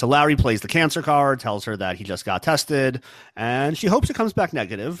 So Larry plays the cancer card, tells her that he just got tested, and she hopes it comes back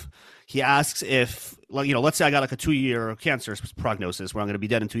negative. He asks if, let's say I got like a 2-year cancer prognosis where I'm going to be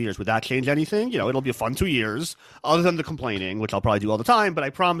dead in 2 years. Would that change anything? It'll be a fun 2 years, other than the complaining, which I'll probably do all the time. But I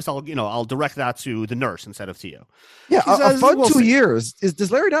promise I'll direct that to the nurse instead of to you. Yeah, She a says, fun we'll 2 see. years.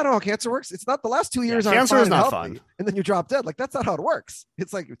 Does Larry not know how cancer works? It's not the last 2 years. Yeah, aren't cancer fine is and not healthy, fun. and then you drop dead. Like that's not how it works.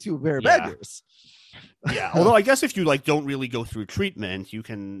 It's like 2 very bad Yeah. years. Yeah, although I guess if you don't really go through treatment, you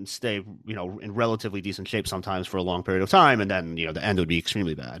can stay in relatively decent shape sometimes for a long period of time, and then the end would be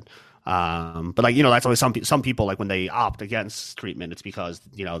extremely bad. But that's always some people when they opt against treatment, it's because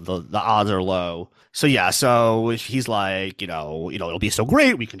the odds are low. So yeah, so he's like it'll be so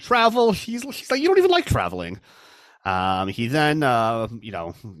great, we can travel. He's like, you don't even like traveling. He then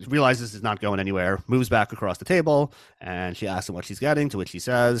realizes it's not going anywhere, moves back across the table, and she asks him what she's getting, to which he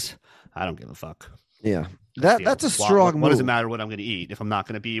says, "I don't give a fuck." Yeah, that's a strong move. What does it matter what I'm going to eat if I'm not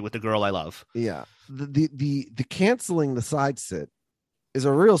going to be with the girl I love? Yeah, the canceling the side sit is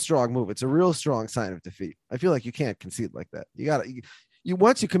a real strong move. It's a real strong sign of defeat. I feel like you can't concede like that. You got to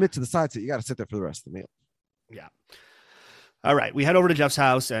once you commit to the side sit, you got to sit there for the rest of the meal. Yeah. All right, we head over to Jeff's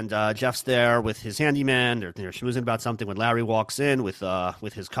house, and Jeff's there with his handyman. They're schmoozing about something when Larry walks in with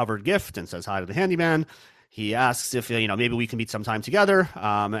his covered gift and says hi to the handyman. He asks if maybe we can meet sometime together.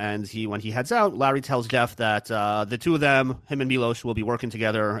 And when he heads out, Larry tells Jeff that the two of them, him and Milos, will be working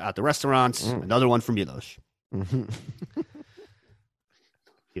together at the restaurant. Another one for Milos. Mm-hmm.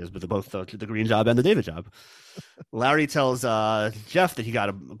 He has both the green job and the David job. Larry tells Jeff that he got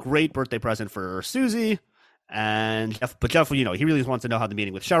a great birthday present for Susie. And Jeff, he really wants to know how the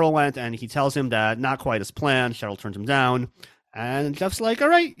meeting with Cheryl went, and he tells him that not quite as planned. Cheryl turns him down, and Jeff's like, "All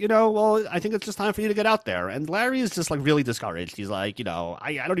right, well, I think it's just time for you to get out there." And Larry is just really discouraged. He's like,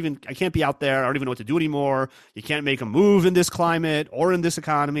 I can't be out there. I don't even know what to do anymore. You can't make a move in this climate or in this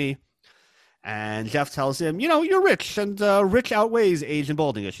economy. And Jeff tells him, you're rich, and rich outweighs age and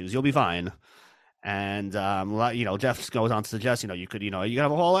balding issues. You'll be fine. And Jeff goes on to suggest, you could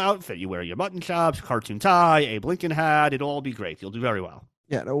have a whole outfit. You wear your mutton chops, cartoon tie, Abe Lincoln hat. It'll all be great. You'll do very well.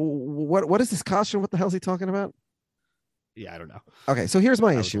 Yeah. No, what is this costume? What the hell is he talking about? Yeah, I don't know. Okay, so here's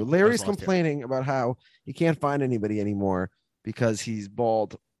my issue. Larry's lost here. complaining about how he can't find anybody anymore because he's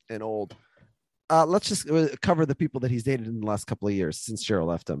bald and old. Let's just cover the people that he's dated in the last couple of years since Cheryl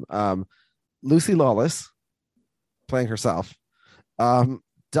left him. Lucy Lawless, playing herself. Right.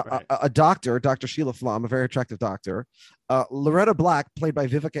 A doctor, Dr. Sheila Flom, a very attractive doctor. Loretta Black, played by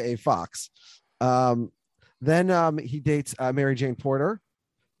Vivica A. Fox. Then he dates Mary Jane Porter.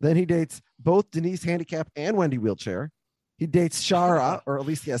 Then he dates both Denise Handicap and Wendy Wheelchair. He dates Shara, or at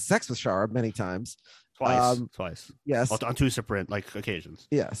least he has sex with Shara many times. Twice. Yes. Well, on two separate occasions.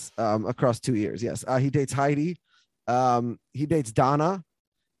 Yes. Across 2 years. Yes. He dates Heidi. He dates Donna,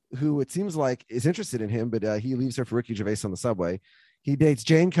 who it seems like is interested in him, but he leaves her for Ricky Gervais on the subway. He dates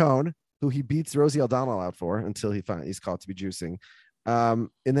Jane Cohn, who he beats Rosie O'Donnell out for until he's caught to be juicing. And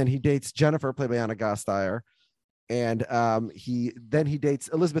then he dates Jennifer, played by Anna Gasteyer. And he dates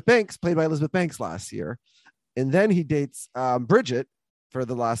Elizabeth Banks, played by Elizabeth Banks last year. And then he dates Bridget for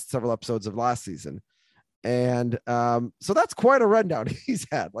the last several episodes of last season. And so that's quite a rundown he's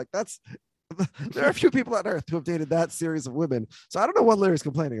had. There are a few people on earth who have dated that series of women. So I don't know what Larry's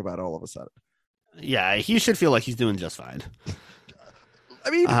complaining about all of a sudden. Yeah, he should feel like he's doing just fine. I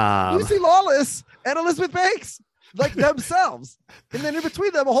mean, Lucy Lawless and Elizabeth Banks, themselves, and then in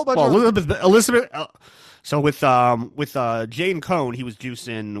between them, a whole bunch of Elizabeth. So with Jane Cohn, he was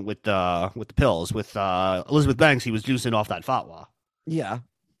juicing with the pills. With Elizabeth Banks, he was juicing off that fatwa. Yeah,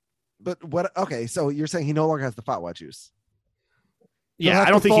 but what? Okay, so you're saying he no longer has the fatwa juice? Yeah, I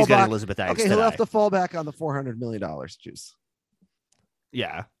don't think he's getting Elizabeth Banks. Okay, today. he'll have to fall back on the $400 million juice.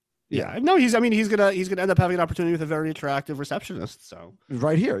 Yeah. Yeah, no, he's gonna end up having an opportunity with a very attractive receptionist. So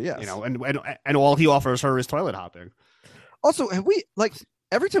right here, yes. You know, and all he offers her is toilet hopping. Also, have we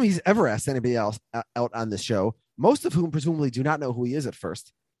every time he's ever asked anybody else out on this show, most of whom presumably do not know who he is at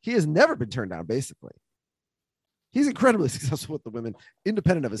first, he has never been turned down. Basically, he's incredibly successful with the women,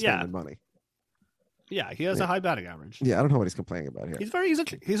 independent of his fame and money. Yeah, he has a high batting average. Yeah, I don't know what he's complaining about here.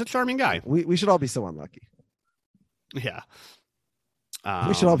 He's a charming guy. We should all be so unlucky. Yeah.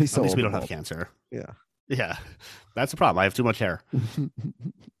 We should all be so. At least we don't have cancer. Yeah, that's the problem. I have too much hair.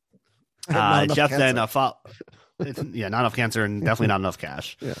 Jeff then not enough cancer and definitely not enough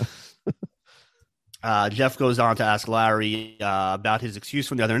cash. Yeah. Jeff goes on to ask Larry about his excuse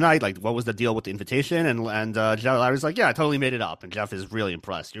from the other night, like what was the deal with the invitation, and Larry's like, yeah, I totally made it up, and Jeff is really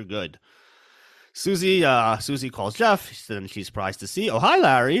impressed. You're good. Susie calls Jeff, and she's surprised to see, oh, hi,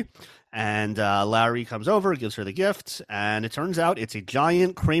 Larry. And Larry comes over, gives her the gift, and it turns out it's a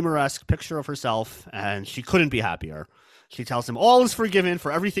giant Kramer-esque picture of herself, and she couldn't be happier. She tells him all is forgiven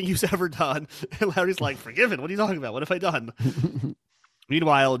for everything he's ever done. And Larry's like, forgiven? What are you talking about? What have I done?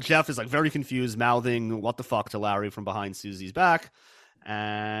 Meanwhile, Jeff is like very confused, mouthing what the fuck to Larry from behind Susie's back.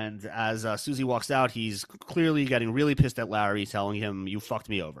 And as Susie walks out, he's clearly getting really pissed at Larry, telling him, you fucked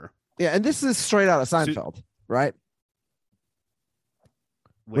me over. Yeah, and this is straight out of Seinfeld, right?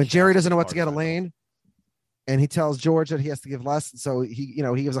 When Jerry doesn't know what to get Elaine, and he tells George that he has to give less, so he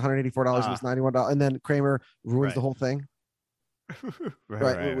gives $184, gives $91, and then Kramer ruins the whole thing,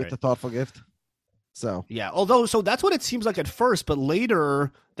 right, with the thoughtful gift. So so that's what it seems like at first, but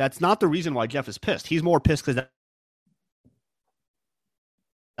later that's not the reason why Jeff is pissed. He's more pissed because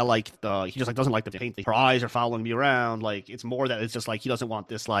he just doesn't like the paint. Her eyes are following me around. Like it's more that it's just like he doesn't want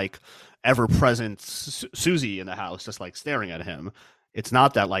this like ever present Susie in the house, just like staring at him. It's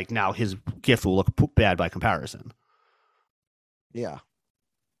not that like now his gift will look bad by comparison. Yeah,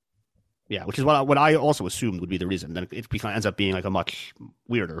 which is what I also assumed would be the reason. Then it ends up being like a much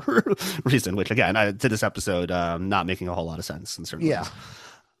weirder reason, which again, to this episode, not making a whole lot of sense in certain ways.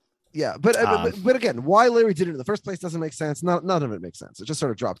 Yeah, but again, why Larry did it in the first place doesn't make sense. None of it makes sense. It just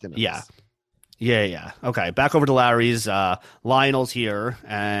sort of dropped in. Yeah. Okay, back over to Larry's. Lionel's here,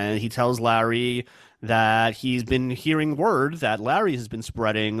 and he tells Larry that he's been hearing word that Larry has been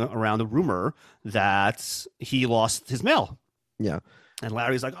spreading around the rumor that he lost his mail. Yeah. And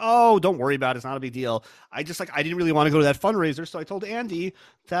Larry's like, oh, don't worry about it. It's not a big deal. I didn't really want to go to that fundraiser, so I told Andy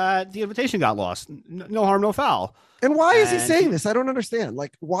that the invitation got lost. No harm, no foul. And why is he saying this? I don't understand.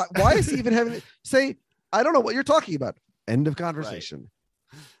 Like, why is he even having to say, I don't know what you're talking about. End of conversation.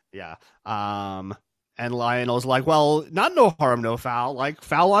 Right. Yeah. And Lionel's like, well, not no harm, no foul, like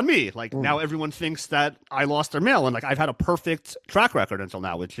foul on me. Like now everyone thinks that I lost their mail. And like, I've had a perfect track record until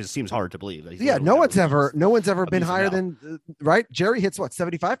now, which just seems hard to believe. No one's ever been higher than, right? Jerry hits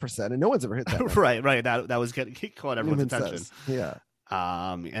 75%, and no one's ever hit that. right. That was caught everyone's attention. Yeah.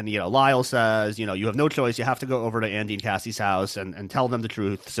 And Lyle says, you have no choice. You have to go over to Andy and Cassie's house and tell them the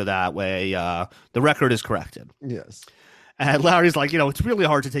truth. So that way, the record is corrected. Yes. And Larry's like, it's really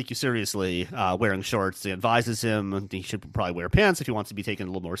hard to take you seriously wearing shorts. He advises him he should probably wear pants if he wants to be taken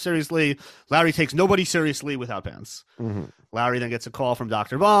a little more seriously. Larry takes nobody seriously without pants. Mm-hmm. Larry then gets a call from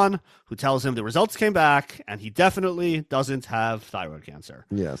Dr. Vaughn, who tells him the results came back, and he definitely doesn't have thyroid cancer.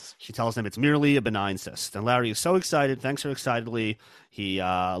 Yes. She tells him it's merely a benign cyst. And Larry is so excited, thanks her excitedly. He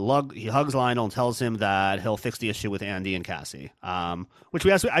hugs Lionel and tells him that he'll fix the issue with Andy and Cassie, which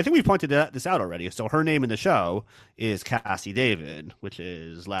I think we pointed this out already. So her name in the show is Cassie David, which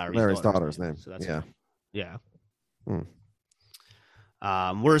is Larry's daughter's name. So that's yeah.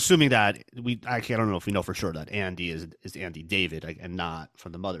 We're assuming that I don't know if we know for sure that Andy is Andy David and not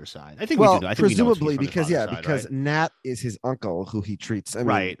from the mother's side. I think we do know. I think presumably we know because side, right? Nat is his uncle who he treats.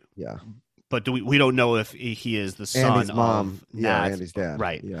 Right. Yeah. But we don't know if he is the son Andy's mom, of Nat. Andy's dad.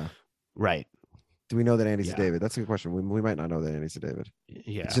 Right. Yeah. Right. Do we know that Andy's a David? That's a good question. We might not know that Andy's a David.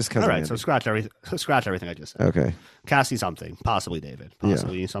 Yeah. It's just because. All right. So scratch everything I just said. Okay. Cassie something, possibly David,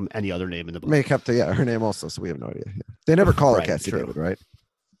 possibly any other name in the book. May kept her name also, so we have no idea. Yeah. They never call her Cassie David, right?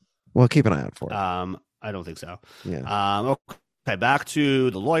 Well, keep an eye out for it. I don't think so. Yeah. Okay, back to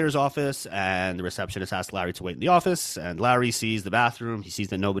the lawyer's office, and the receptionist asks Larry to wait in the office, and Larry sees the bathroom. He sees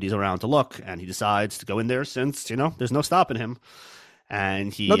that nobody's around to look, and he decides to go in there since, there's no stopping him.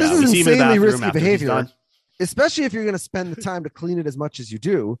 And he this is insanely risky behavior, especially if you're going to spend the time to clean it as much as you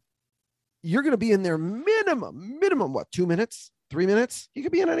do. You're going to be in there minimum, what, 2 minutes, 3 minutes? You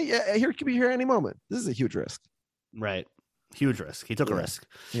could be here any moment. This is a huge risk. Right. Huge risk. He took a risk.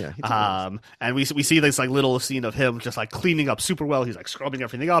 Yeah. And we see this like little scene of him just like cleaning up super well. He's like scrubbing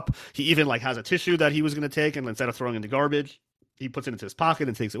everything up. He even like has a tissue that he was going to take, and instead of throwing in the garbage, he puts it into his pocket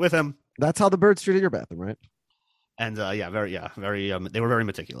and takes it with him. That's how the birds treated your bathroom, right? And very. They were very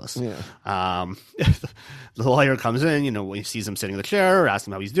meticulous. Yeah. The lawyer comes in, he sees him sitting in the chair, asks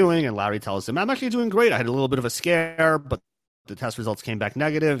him how he's doing, and Larry tells him, "I'm actually doing great. I had a little bit of a scare, but the test results came back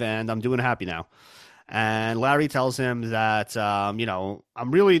negative, and I'm doing happy now." And Larry tells him that,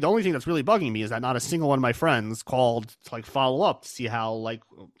 I'm really, the only thing that's really bugging me is that not a single one of my friends called to like follow up to see how like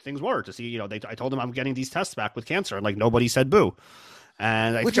things were, to see, I told them I'm getting these tests back with cancer, and like nobody said boo.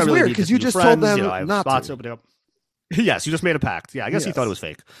 And which is weird because you just told them not to. Opening up. Yes, you just made a pact. Yeah, I guess he thought it was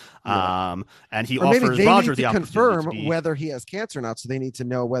fake. Yeah. And he or offers maybe they Roger need the to opportunity confirm to be... whether he has cancer or not, so they need to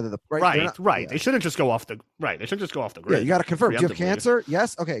know whether the right. Yeah. They shouldn't just go off the They shouldn't just go off the grid. Yeah, you got to confirm. Do you have cancer?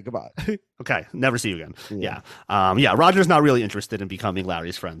 Yes. Okay. Goodbye. Okay. Never see you again. Yeah. Roger's not really interested in becoming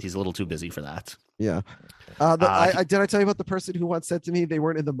Larry's friend. He's a little too busy for that. Yeah. Did I tell you about the person who once said to me they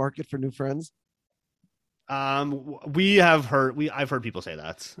weren't in the market for new friends? I've heard people say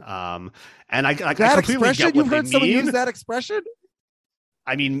that. And I that completely expression. get what You've heard they someone mean. use that expression.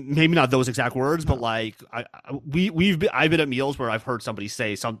 I mean, maybe not those exact words, but like I've been at meals where I've heard somebody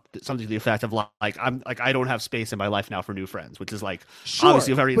say something to the effect of like I don't have space in my life now for new friends, which is like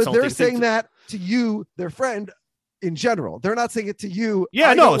obviously a very insulting. But they're saying that to you, their friend, in general. They're not saying it to you.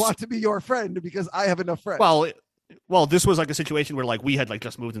 Yeah, I don't want to be your friend because I have enough friends. Well, this was like a situation where like we had like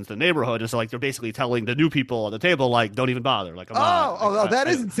just moved into the neighborhood, and so like they're basically telling the new people at the table like don't even bother. Like that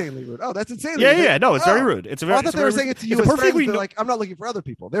is insanely rude. Oh, that's insanely rude. Yeah. Yeah, no, it's very rude. It's a very. I thought they were saying it to you as friends. They're like, I'm not looking for other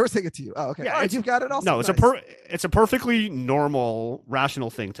people. They were saying it to you. Oh, okay. Yeah, you've got it. Also, no, it's nice. It's a perfectly normal, rational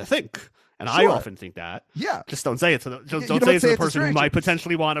thing to think, and I often think that. Yeah. Just don't say it to the don't say it to the person who might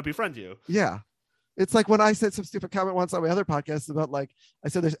potentially want to befriend you. Yeah. It's like when I said some stupid comment once on my other podcast about like I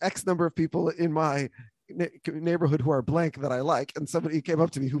said there's X number of people in my neighborhood who are blank that I like, and somebody came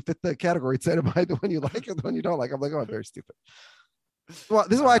up to me who fit the category and said, "Am I the one you like and the one you don't like?" I'm like, "Oh, I'm very stupid." Well,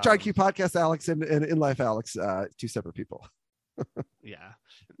 this is why I try to keep podcast Alex and in life Alex two separate people. Yeah.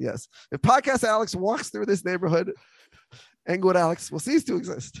 Yes. If podcast Alex walks through this neighborhood, Englewood Alex will cease to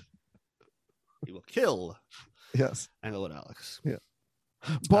exist. He will kill. Yes. Englewood Alex. Yeah.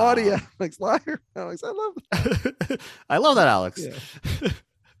 Body Alex, liar Alex. I love that. I love that, Alex.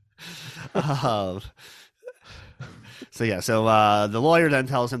 Yeah. So the lawyer then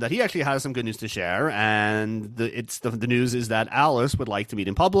tells him that he actually has some good news to share, and the news is that Alice would like to meet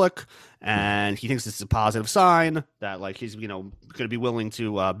in public, and he thinks this is a positive sign that like he's going to be willing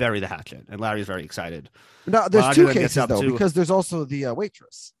to bury the hatchet, and Larry's very excited. No, there's two cases though, because there's also the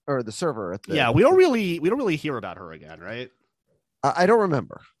waitress or the server at the. We don't really hear about her again, right? I don't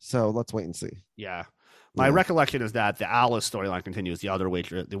remember, so let's wait and see. Yeah. My recollection is that the Alice storyline continues. The other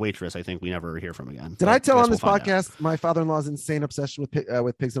waitress, I think we never hear from again. Did I tell on this podcast my father-in-law's insane obsession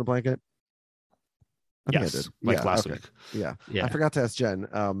with pigs in a blanket? I think I did. Like last week. Yeah. I forgot to ask Jen,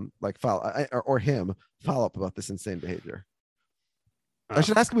 or him follow up about this insane behavior. I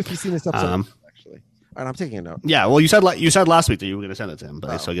should ask him if he's seen this episode. Actually, all right, I'm taking a note. Yeah, well, you said last week that you were going to send it to him,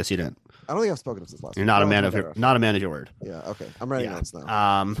 but so I guess you didn't. I don't think I've spoken to him since last. You're not a man of your word. Yeah. Okay. I'm writing notes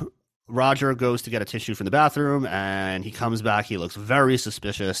now. Roger goes to get a tissue from the bathroom, and he comes back. He looks very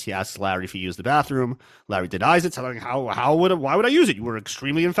suspicious. He asks Larry if he used the bathroom. Larry denies it, telling him, why would I use it? You were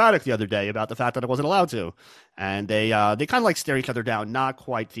extremely emphatic the other day about the fact that I wasn't allowed to. And they kind of like stare each other down. Not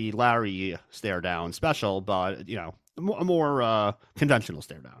quite the Larry stare down special, but a more conventional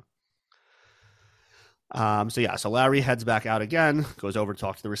stare down. So Larry heads back out again, goes over to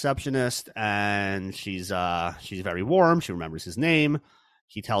talk to the receptionist, and she's very warm. She remembers his name.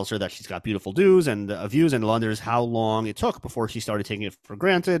 He tells her that she's got beautiful views and wonders how long it took before she started taking it for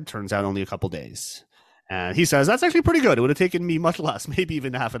granted. Turns out only a couple days. And he says, that's actually pretty good. It would have taken me much less, maybe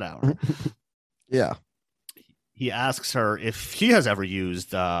even half an hour. Yeah. He asks her if she has ever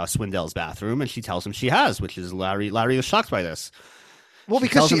used Swindell's bathroom, and she tells him she has, which is Larry is shocked by this. Well,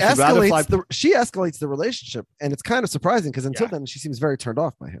 because she escalates the relationship, and it's kind of surprising because until then she seems very turned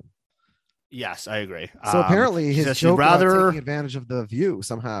off by him. Yes, I agree. So apparently his joke about taking advantage of the view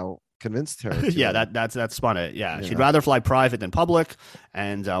somehow convinced her. Yeah, that's spun it. Yeah, she'd rather fly private than public,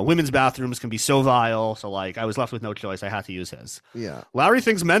 and women's bathrooms can be so vile. So like, I was left with no choice. I had to use his. Yeah. Larry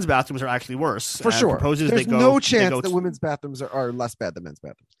thinks men's bathrooms are actually worse. For sure. There's no chance that women's bathrooms are less bad than men's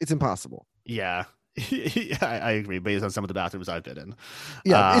bathrooms. It's impossible. Yeah. I agree based on some of the bathrooms I've been in.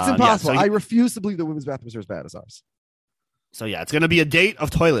 Yeah, it's impossible. I refuse to believe that women's bathrooms are as bad as ours. So yeah, it's going to be a date of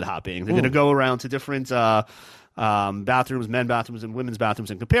toilet hopping. They're going to go around to different bathrooms, men's bathrooms and women's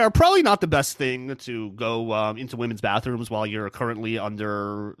bathrooms and compare. Probably not the best thing to go into women's bathrooms while you're currently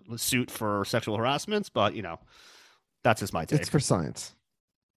under suit for sexual harassment, but that's just my take. It's for science.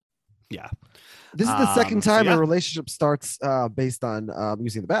 Yeah. This is the second time yeah. a relationship starts based on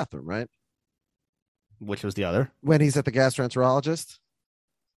using the bathroom, right? Which was the other? When he's at the gastroenterologist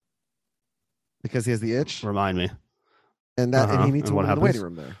because he has the itch, Remind me. and he meets a woman in the waiting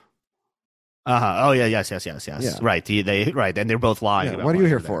room there. Oh yeah, yes. Yeah. Right. Right, and they're both lying. Yeah. About What are you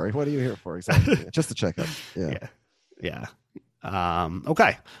here there. for? What are you here for exactly? Just to check up. Yeah.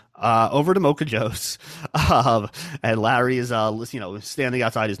 Okay. Over to Mocha Joe's. And Larry is standing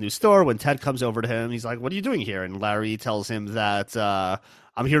outside his new store when Ted comes over to him. He's like, "What are you doing here?" And Larry tells him that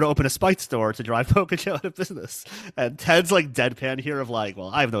I'm here to open a Spite store to drive Mocha Joe out of business. And Ted's like deadpan here of like, well,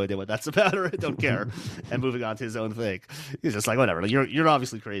 I have no idea what that's about, or I don't care. And moving on to his own thing. He's just like, whatever. You're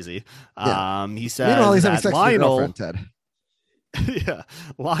obviously crazy. Yeah. He says Meanwhile, he's having that sex with your Lionel, girlfriend, Ted. yeah,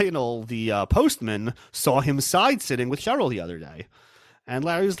 Lionel, the postman, saw him side sitting with Cheryl the other day. And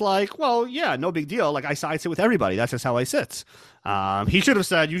Larry's like, well, yeah, no big deal. Like, I side sit with everybody. That's just how I sit. He should have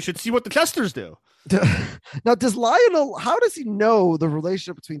said, you should see what the testers do. Now, does Lionel, how does he know the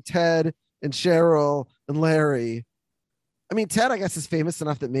relationship between Ted and Cheryl and Larry? I mean, Ted, I guess, is famous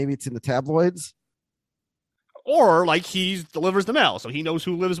enough that maybe it's in the tabloids. Or, like, he delivers the mail, so he knows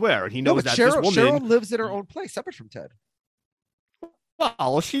who lives where. And he knows that this woman... Cheryl lives in her own place, separate from Ted.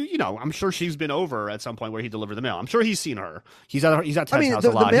 Well, I'm sure she's been over at some point where he delivered the mail. I'm sure he's seen her. He's at Ted's house a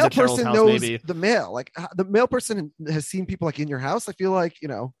lot. The mail He's at Cheryl's person house, knows maybe. the mail. Like, the mail person has seen people, like, in your house. I feel like,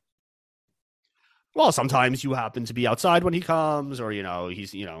 Well, sometimes you happen to be outside when he comes, or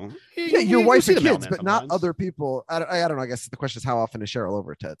he's your wife and kids, but not sometimes. other people. I don't know. I guess the question is, how often is Cheryl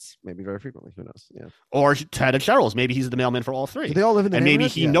over at Ted's? Maybe very frequently. Who knows? Yeah. Or Ted at Cheryl's. Maybe he's the mailman for all three. Do they all live in the and maybe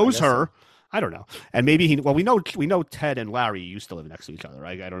neighborhood? he Yeah, knows I guess her. so. I don't know. And maybe we know Ted and Larry used to live next to each other.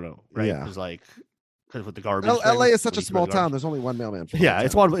 Right? I don't know. Right? Yeah. It was like because with the garbage. LA is such when a he threw small the town. garbage. There's only one mailman. For Yeah,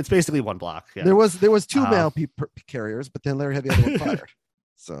 it's basically one block. Yeah. There was two mail carriers, but then Larry had the other one fired.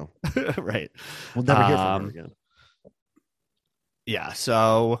 So right. We'll never hear from her again. Yeah,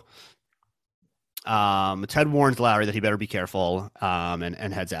 so Ted warns Larry that he better be careful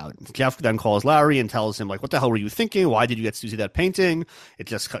and heads out. Jeff then calls Larry and tells him, like, what the hell were you thinking? Why did you get Susie that painting?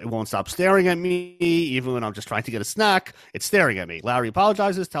 It won't stop staring at me, even when I'm just trying to get a snack. It's staring at me. Larry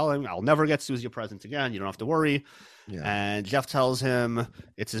apologizes, telling him, I'll never get Susie a present again. You don't have to worry. Yeah. And Jeff tells him,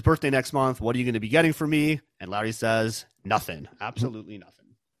 it's his birthday next month. What are you going to be getting for me? And Larry says, nothing. Absolutely nothing.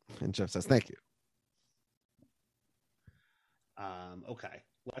 And Jeff says, thank you. Okay,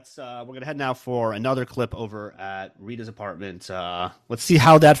 we're gonna head now for another clip over at Rita's apartment. Let's see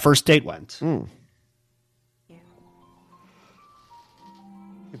how that first date went. You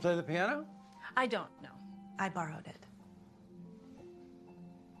play the piano? I don't know. I borrowed it.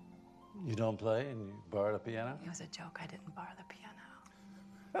 You don't play and you borrowed a piano? It was a joke. I didn't borrow the piano.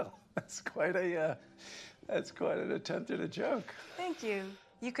 Well, that's quite an attempt at a joke. Thank you.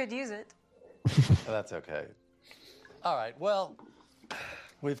 You could use it. That's okay. All right, well,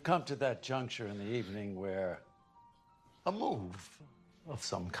 we've come to that juncture in the evening where a move of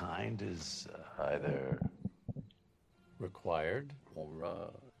some kind is either required or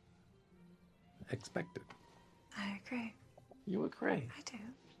expected. I agree. You agree? I do.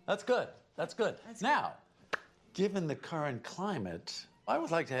 That's good. That's good. Now, given the current climate, I would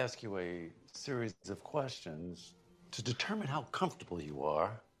like to ask you a series of questions to determine how comfortable you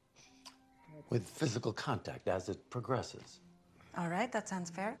are with physical contact as it progresses. All right, that sounds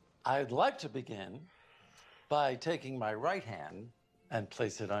fair. I'd like to begin by taking my right hand and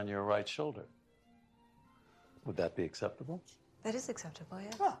place it on your right shoulder. Would that be acceptable? That is acceptable,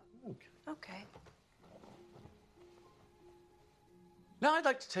 yes. Ah, okay. Okay. Now I'd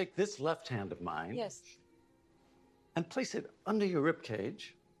like to take this left hand of mine Yes. and place it under your rib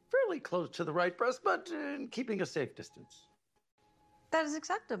cage, fairly close to the right breast, but in keeping a safe distance. That is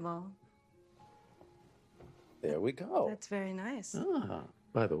acceptable. There we go. That's very nice. Ah,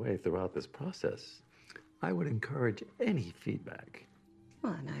 by the way, throughout this process, I would encourage any feedback.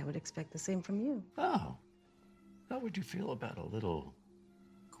 Well, and I would expect the same from you. Oh, how would you feel about a little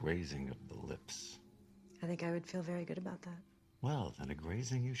grazing of the lips? I think I would feel very good about that. Well, then a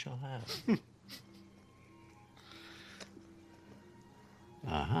grazing you shall have.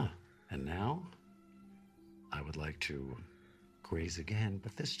 Uh-huh. And now, I would like to graze again,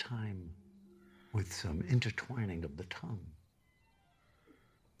 but this time with some intertwining of the tongue.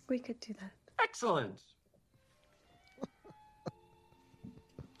 We could do that. Excellent.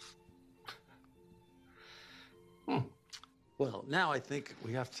 Well, now I think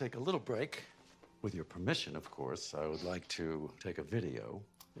we have to take a little break. With your permission, of course, I would like to take a video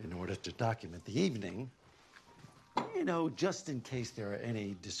in order to document the evening. You know, just in case there are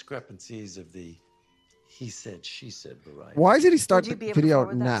any discrepancies of the He said, she said variety. Why did he start Would you the be able to video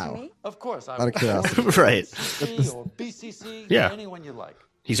forward that to now? me? Of course, I Out of would. curiosity. Right. CC or BCC, Yeah. anyone you like.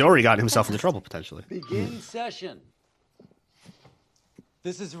 He's already gotten himself into trouble potentially. Begin session.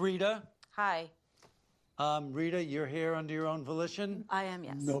 This is Rita. Hi. Rita, you're here under your own volition? I am,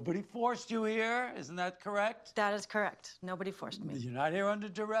 yes. Nobody forced you here, isn't that correct? That is correct. Nobody forced me. You're not here under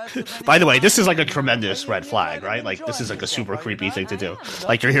duress. of any By the way, kind? this is like a tremendous red flag, You're right? Like this is like a super enjoying creepy yourself, thing to do. are you?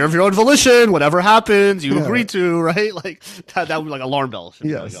 Like you're here of your own volition. Whatever happens, you Yeah. agree to, right? Like that would be like alarm bells. should be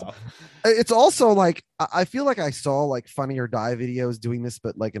Yes. going off. It's also like I feel like I saw like Funny or Die videos doing this,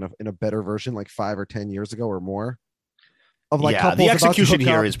 but like in a better version, like 5 or 10 years ago or more. Of like yeah, couples the about to execution hook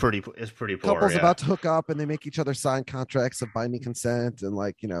here up, is pretty poor. couples yeah. about to hook up and they make each other sign contracts of binding consent and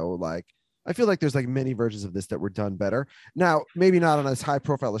like like I feel like there's like many versions of this that were done better. Now maybe not on as high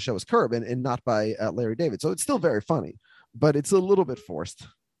profile a show as Curb and not by Larry David, so it's still very funny, but it's a little bit forced.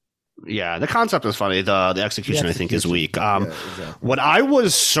 Yeah, the concept is funny. The execution, I think, is weak. Yeah, exactly. What I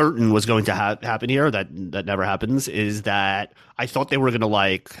was certain was going to happen here that never happens is that I thought they were going to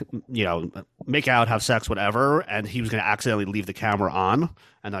like, make out, have sex, whatever, and he was going to accidentally leave the camera on,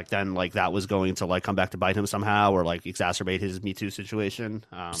 and like then like that was going to like come back to bite him somehow or like exacerbate his Me Too situation.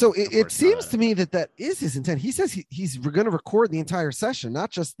 So of it course seems not. to me that is his intent. He says he's going to record the entire session,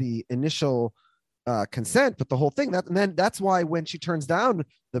 not just the initial consent, but the whole thing. And then that's why when she turns down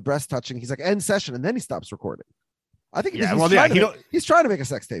the breast touching, he's like end session, and then he stops recording. I think Yeah, he's trying to make a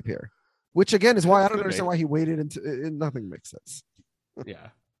sex tape here, which again is why I don't Could understand be. why he waited until nothing makes sense. Yeah.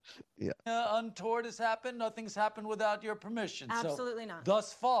 Untoward has happened. Nothing's happened without your permission. So, Absolutely not.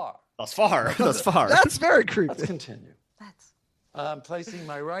 thus far. Thus far. That's very Let's creepy. continue. That's I'm placing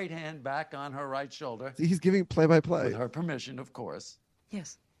my right hand back on her right shoulder. See, he's giving play by play. With her permission, of course.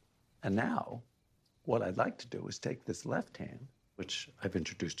 yes. And now, what I'd like to do is take this left hand, which I've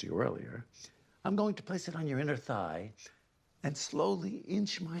introduced to you earlier. I'm going to place it on your inner thigh and slowly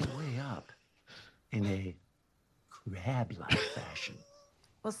inch my way up in a crab-like fashion.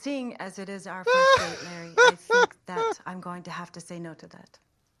 Well, seeing as it is our first date, Larry, I think that I'm going to have to say no to that.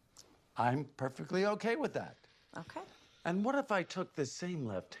 I'm perfectly okay with that. Okay. And what if I took this same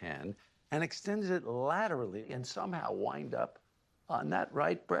left hand and extended it laterally and somehow wind up on that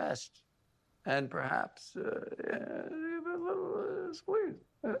right breast and perhaps give it a little squeeze?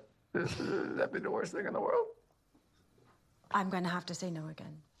 Would that be the worst thing in the world? I'm going to have to say no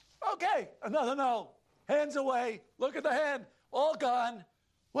again. Okay, another no. Hands away. Look at the hand. All gone.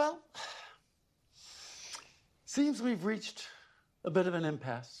 Well, seems we've reached a bit of an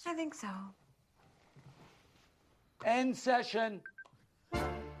impasse. I think so. End session.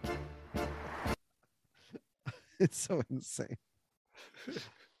 It's so insane.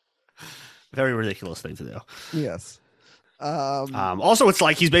 Very ridiculous thing to do. Yes. Also, it's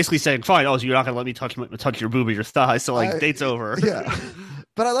like he's basically saying, "Fine, so you're not going to let me touch your boob or your thigh, so like date's over." Yeah.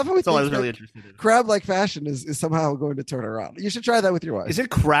 But I love how he That's all I thinks was really that interested in. crab-like fashion is somehow going to turn around. You should try that with your wife. Is it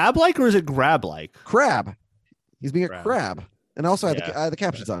crab-like or is it grab-like? Crab? He's being a Crab. crab. And also I Yeah. had the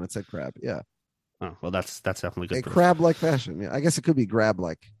captions on. It said crab. Yeah. Oh, well, that's definitely good. A proof. crab-like fashion. Yeah. I guess it could be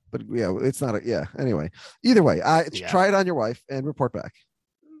grab-like, but yeah, it's not a, yeah. Anyway, either way, Yeah. try it on your wife and report back.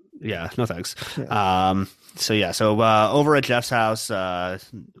 Yeah, no thanks. So over at Jeff's house,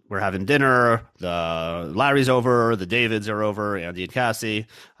 we're having dinner. Larry's over, the Davids are over, Andy and Cassie,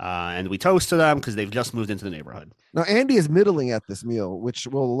 and we toast to them because they've just moved into the neighborhood. Now, Andy is middling at this meal, which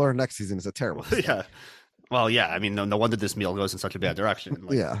we'll learn next season is a terrible. Yeah. Well, yeah. I mean, no wonder this meal goes in such a bad direction.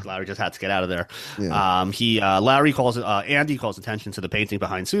 Like, Yeah. Larry just had to get out of there. Yeah. Larry Andy calls attention to the painting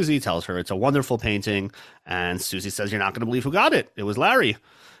behind Susie, tells her it's a wonderful painting, and Susie says, "You're not going to believe who got it. It was Larry."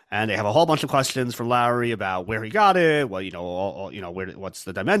 And they have a whole bunch of questions for Larry about where he got it, well, what's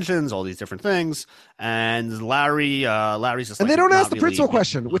the dimensions, all these different things. And Larry's just And like, they don't not ask the really- principal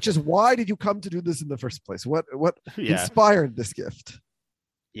question, which is why did you come to do this in the first place? What Yeah. inspired this gift?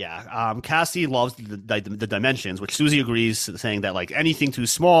 Yeah, Cassie loves the dimensions, which Susie agrees, saying that like anything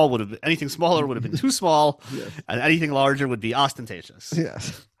smaller would have been too small, and anything larger would be ostentatious.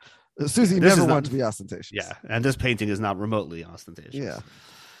 Yes. Susie This never is not- wanted to be ostentatious. Yeah, and this painting is not remotely ostentatious. Yeah.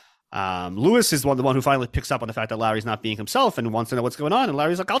 Lewis is the one who finally picks up on the fact that Larry's not being himself and wants to know what's going on. And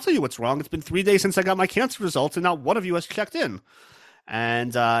Larry's like, "I'll tell you what's wrong. It's been 3 days since I got my cancer results, and not one of you has checked in."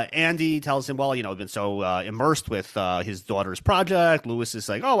 And Andy tells him, "Well, I've been so immersed with his daughter's project." Lewis is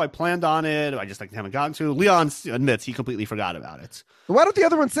like, "Oh, I planned on it. I just haven't gotten to." Leon admits he completely forgot about it. Why don't the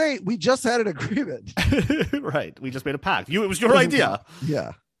other one say we just had an agreement? Right. We just made a pact. It was your idea.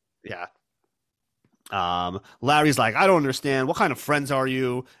 Yeah. Yeah. Larry's like, "I don't understand. What kind of friends are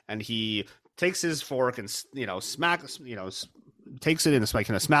you?" And he takes his fork and takes it and kind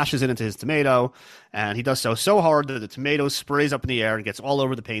of smashes it into his tomato, and he does so hard that the tomato sprays up in the air and gets all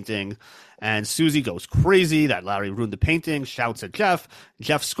over the painting. And Susie goes crazy that Larry ruined the painting, shouts at Jeff.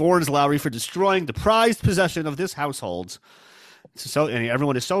 Jeff scorns Larry for destroying the prized possession of this household. And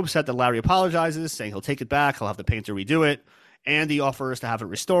everyone is so upset that Larry apologizes, saying he'll take it back, he'll have the painter redo it. Andy offers to have it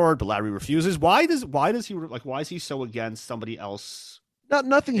restored, but Larry refuses. Why is he so against somebody else?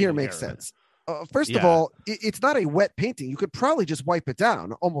 Nothing here makes sense. First of all, it's not a wet painting. You could probably just wipe it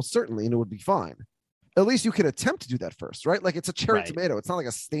down, almost certainly, and it would be fine. At least you could attempt to do that first, right? Like it's a cherry tomato. It's not like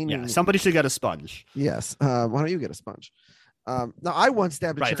a staining. Yeah, somebody should get a sponge. Yes. Why don't you get a sponge? Now I once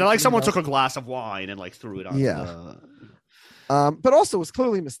stabbed a cherry They're like tomato. someone took a glass of wine and like threw it on. But also it was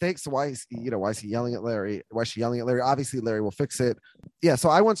clearly a mistake. So why is he yelling at Larry? Why is she yelling at Larry? Obviously Larry will fix it. Yeah. So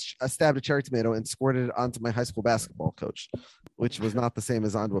I once stabbed a cherry tomato and squirted it onto my high school basketball coach, which was not the same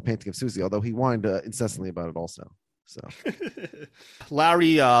as onto a painting of Susie, although he whined incessantly about it also. So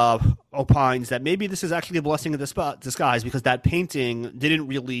Larry opines that maybe this is actually a blessing in disguise because that painting didn't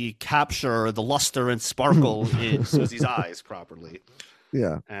really capture the luster and sparkle in Susie's eyes properly.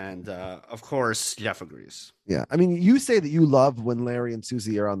 Yeah. And of course, Jeff agrees. Yeah. I mean, you say that you love when Larry and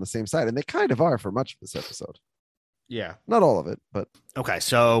Susie are on the same side, and they kind of are for much of this episode. Yeah. Not all of it, but. Okay,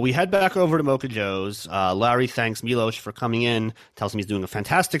 so we head back over to Mocha Joe's. Larry thanks Milos for coming in, tells him he's doing a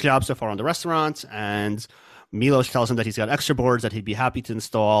fantastic job so far on the restaurant, and Milos tells him that he's got extra boards that he'd be happy to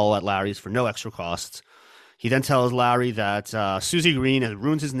install at Larry's for no extra cost. He then tells Larry that Susie Green has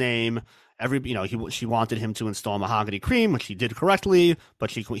ruined his name. She wanted him to install mahogany cream, which he did correctly,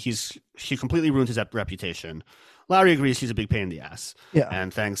 but she completely ruined his reputation. Larry agrees she's a big pain in the ass. Yeah.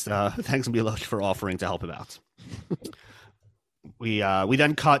 And thanks Milos for offering to help him out. We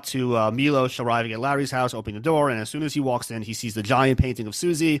then cut to Milos arriving at Larry's house, opening the door, and as soon as he walks in, he sees the giant painting of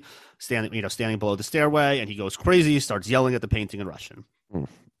Susie standing below the stairway, and he goes crazy, starts yelling at the painting in Russian.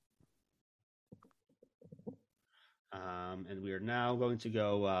 And we are now going to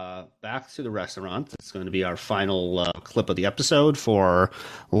go back to the restaurant. It's going to be our final clip of the episode for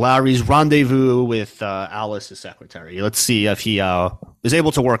Larry's rendezvous with Alice, his secretary. Let's see if he is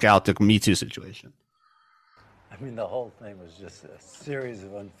able to work out the Me Too situation. I mean, the whole thing was just a series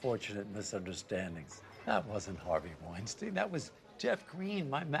of unfortunate misunderstandings. That wasn't Harvey Weinstein. That was Jeff Green,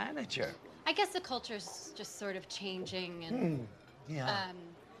 my manager. I guess the culture's just sort of changing, and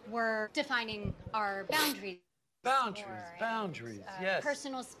we're defining our boundaries. Boundaries, yes.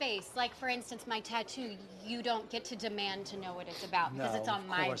 Personal space. Like, for instance, my tattoo, you don't get to demand to know what it's about because it's on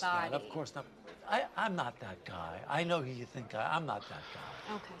my body. Of course not. I'm not that guy. I know who you think I'm not that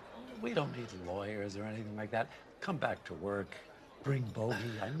guy. Okay. We don't need lawyers or anything like that. Come back to work. Bring Bogey.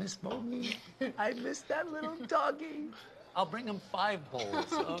 I miss Bogey. I miss that little doggy. I'll bring him 5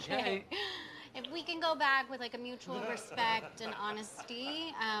 bowls, okay? If we can go back with like a mutual respect and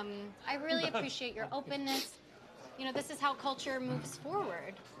honesty, I really appreciate your openness. You know, this is how culture moves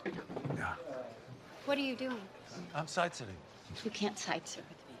forward. Yeah. What are you doing? I'm side-sitting. You can't side-sit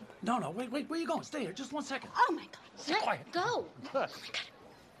with me. No, wait, where are you going? Stay here, just 1 second. Oh my God, Stay let quiet. go. Oh my God.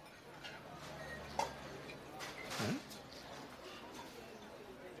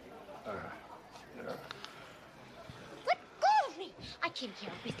 Let go of me. I came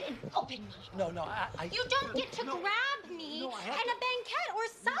here with an open me. No, You don't get to grab me in a banquet or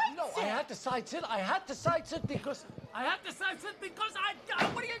side-sit. No, I had to side-sit. I had to side-sit because I...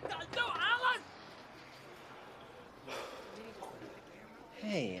 What are you doing? No, Alice!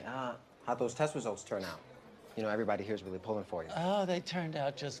 Hey, how'd those test results turn out? You know, everybody here's really pulling for you. Oh, they turned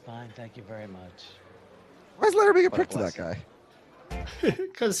out just fine. Thank you very much. Why is Larry being a prick to that guy?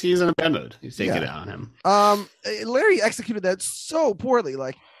 Because he's in a bad mood. He's taking it out on him. Larry executed that so poorly.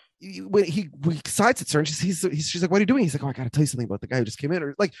 Like when he side-sits her, and she's like, "What are you doing?" He's like, "Oh, I got to tell you something about the guy who just came in."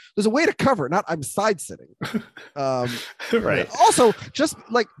 Or like, there's a way to cover it. Not I'm side-sitting. Right. Also, just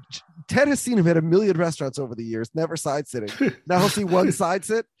like Ted has seen him at a million restaurants over the years, never side-sitting. Now he'll see one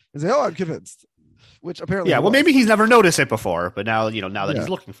side-sit and say, "Oh, I'm convinced." Which apparently, yeah. Well, maybe he's never noticed it before, but now that he's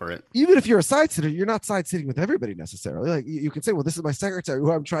looking for it. Even if you're a side-sitter, you're not side-sitting with everybody necessarily. Like you can say, "Well, this is my secretary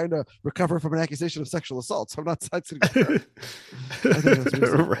who I'm trying to recover from an accusation of sexual assault, so I'm not side-sitting with her." I think that's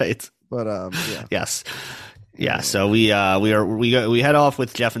reasonable. Right. But yeah. Yes. Yeah. So we head off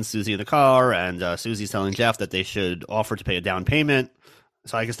with Jeff and Susie in the car, and Susie's telling Jeff that they should offer to pay a down payment.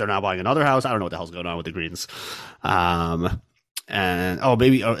 So I guess they're now buying another house. I don't know what the hell's going on with the Greens. And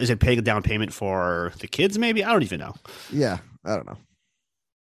maybe is it paying a down payment for the kids? Maybe I don't even know. Yeah, I don't know.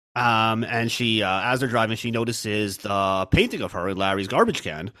 And she, as they're driving, she notices the painting of her in Larry's garbage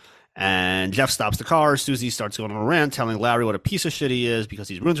can, And Jeff stops the car. Susie starts going on a rant, telling Larry what a piece of shit he is because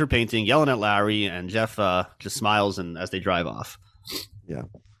he's ruined her painting, yelling at Larry, and Jeff just smiles and as they drive off. Yeah.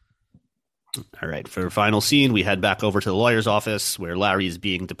 All right. For the final scene, we head back over to the lawyer's office where Larry is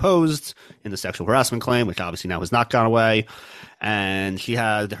being deposed in the sexual harassment claim, which obviously now has not gone away. And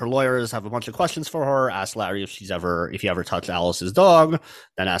her lawyers have a bunch of questions for her. Ask Larry if he ever touched Alice's dog.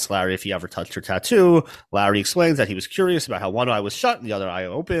 Then ask Larry if he ever touched her tattoo. Larry explains that he was curious about how one eye was shut and the other eye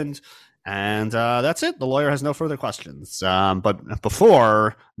opened. And that's it. The lawyer has no further questions. But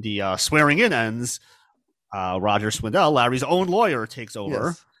before the swearing in ends, Roger Swindell, Larry's own lawyer, takes over.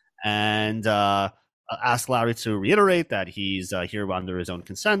 Yes. And ask Larry to reiterate that he's here under his own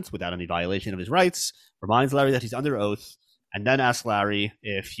consent without any violation of his rights, reminds Larry that he's under oath, and then asks Larry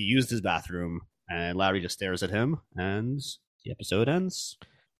if he used his bathroom, and Larry just stares at him, and the episode ends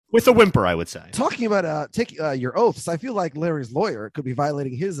with a whimper, I would say. Talking about take your oaths, I feel like Larry's lawyer could be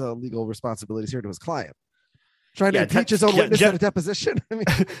violating his legal responsibilities here to his client. Trying to impeach his own witness at a deposition. I mean,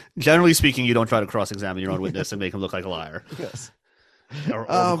 generally speaking, you don't try to cross-examine your own witness and make him look like a liar. Yes.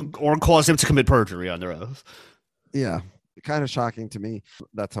 Or cause him to commit perjury under oath. Yeah, kind of shocking to me.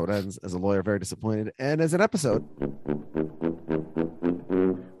 That's how it ends. As a lawyer, very disappointed. And as an episode,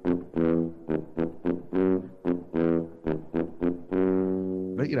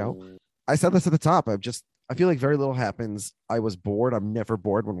 but I said this at the top. I feel like very little happens. I was bored. I'm never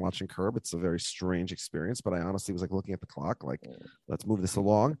bored when watching Curb. It's a very strange experience, but I honestly was like looking at the clock, like, let's move this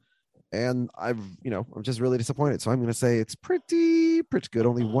along. And I'm just really disappointed. So I'm going to say it's pretty good.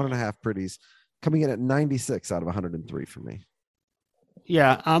 Only 1.5 pretties, coming in at 96 out of 103 for me.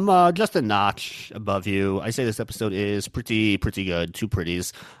 Yeah, I'm just a notch above you. I say this episode is pretty good. 2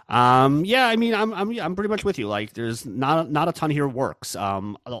 pretties. Yeah, I mean, I'm pretty much with you. Like, there's not a ton here works.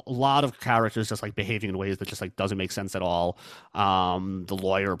 A lot of characters just like behaving in ways that just like doesn't make sense at all. The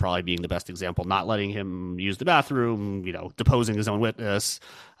lawyer probably being the best example, not letting him use the bathroom. Deposing his own witness.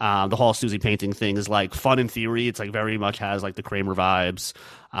 The whole Susie painting thing is like fun in theory. It's like very much has like the Kramer vibes.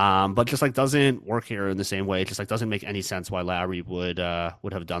 But just like doesn't work here in the same way. It just like doesn't make any sense why Larry would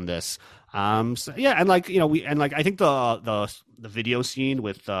have done this. So, yeah, and like I think the video scene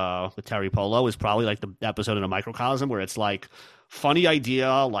with Terry Polo is probably like the episode in a microcosm where it's like funny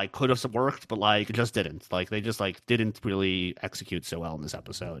idea, like could have worked, but like it just didn't. Like they just like didn't really execute so well in this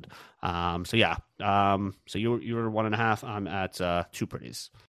episode. So yeah. So you're 1.5. I'm at 2 pretties.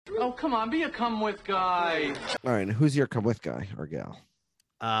 Oh, come on, be a come with guy. All right, and who's your come with guy or gal?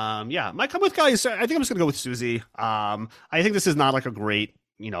 Yeah, my come with guy is, I think I'm just gonna go with Susie. I think this is not like a great,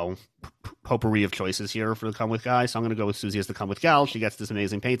 potpourri of choices here for the come with guy, so I'm gonna go with Susie as the come with gal. She gets this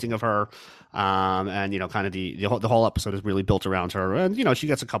amazing painting of her, and kind of the whole episode is really built around her, and she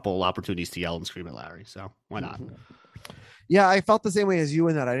gets a couple opportunities to yell and scream at Larry, so why not? Yeah, I felt the same way as you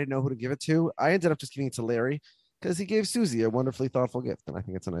in that I didn't know who to give it to. I ended up just giving it to Larry because he gave Susie a wonderfully thoughtful gift, and I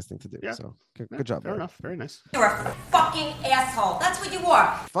think it's a nice thing to do. Yeah. So good job. Fair enough. Very nice. You're a fucking asshole. That's what you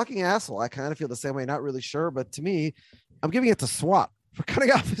are. Fucking asshole. I kind of feel the same way. Not really sure, but to me, I'm giving it to SWAT for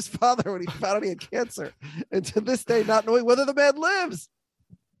cutting off his father when he found out he had cancer, and to this day not knowing whether the man lives.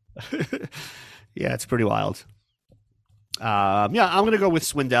 Yeah, it's pretty wild. Yeah, I'm gonna go with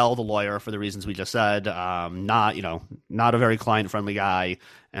Swindell, the lawyer, for the reasons we just said. Not a very client-friendly guy,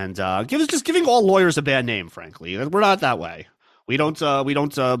 and giving all lawyers a bad name. Frankly, we're not that way. We don't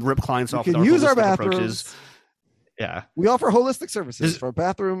rip clients off. We can use our bathrooms. Approaches. Yeah, we offer holistic services from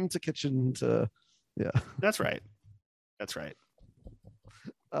bathroom to kitchen to. Yeah, that's right. That's right.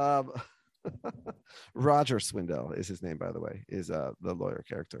 Roger Swindell is his name, by the way, is the lawyer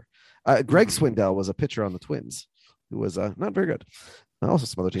character. Greg Swindell was a pitcher on the Twins who was not very good. Also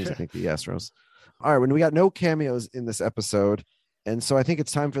some other teams, I think the Astros. All right, when we got no cameos in this episode, and so I think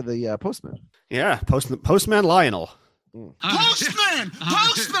it's time for the postman. Yeah, Postman Lionel. Postman!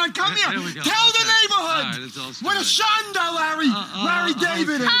 Postman, come here! Tell the neighborhood! What a shanda, Larry! Larry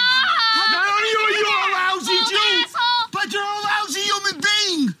David! Not only are you a lousy Jew, but you're a lousy human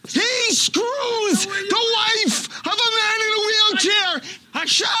being! He screws the wife of a man in a wheelchair! A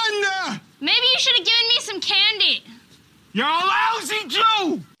shanda! Maybe you should have given me some candy. You're a lousy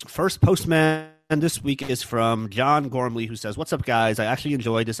Jew! First postman this week is from John Gormley, who says, "What's up, guys? I actually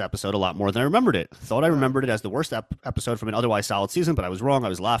enjoyed this episode a lot more than I remembered it. Thought I remembered it as the worst episode from an otherwise solid season, but I was wrong. I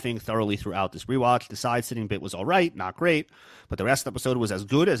was laughing thoroughly throughout this rewatch. The side-sitting bit was all right, not great, but the rest of the episode was as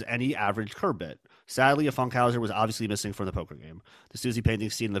good as any average Curb bit. Sadly, a Funkhauser was obviously missing from the poker game. The Susie painting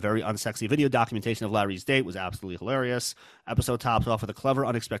scene in the very unsexy video documentation of Larry's date was absolutely hilarious. Episode tops off with a clever,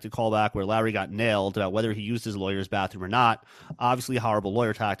 unexpected callback where Larry got nailed about whether he used his lawyer's bathroom or not. Obviously horrible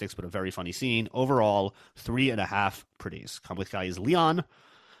lawyer tactics, but a very funny scene. Overall, 3.5 pretties. Come with guy is Leon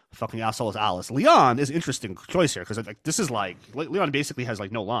Fucking asshole is Alice. Leon is interesting choice here because like this is like Leon basically has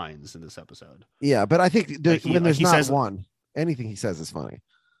like no lines in this episode. Yeah, but I think when there's he not says, one, anything he says is funny.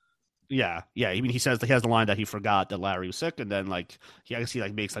 Yeah. I mean, he says he has the line that he forgot that Larry was sick, and then like he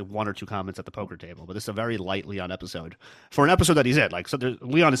like makes like one or two comments at the poker table. But this is a very light Leon episode for an episode that he's in. Like, so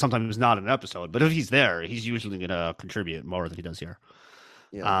Leon is sometimes not in an episode, but if he's there, he's usually going to contribute more than he does here.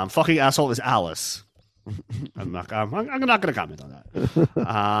 Yeah. Fucking asshole is Alice. I'm not going to comment on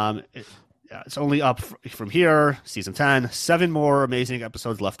that. It's only up from here. Season 10, 7 more amazing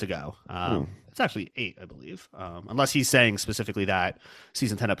episodes left to go. It's actually 8, I believe, unless he's saying specifically that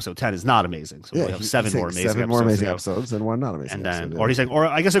season 10, episode 10 is not amazing. So we have 7 more amazing episodes and one not amazing. And then, episode, or he's saying, or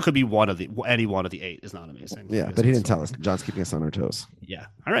I guess it could be any one of the 8 is not amazing. Yeah, but he didn't tell us. John's keeping us on our toes. Yeah.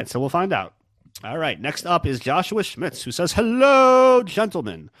 All right, so we'll find out. All right, next up is Joshua Schmitz, who says, "Hello,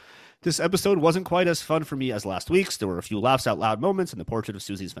 gentlemen. This episode wasn't quite as fun for me as last week's. There were a few laughs out loud moments, and the portrait of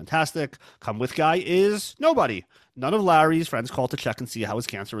Susie's fantastic. Come with guy is nobody. None of Larry's friends called to check and see how his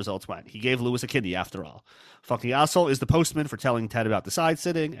cancer results went. He gave Lewis a kidney after all. Fucking asshole is the postman for telling Ted about the side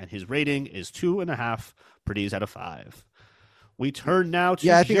sitting, and his rating is 2.5 pretties out of 5. We turn now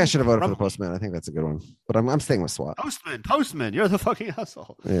to I think I should have voted for the postman. I think that's a good one, but I'm staying with SWAT. Postman, you're the fucking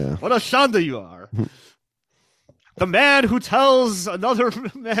asshole. Yeah. What a shanda you are. The man who tells another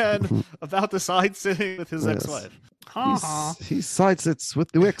man about the side sitting with his ex-wife. He side sits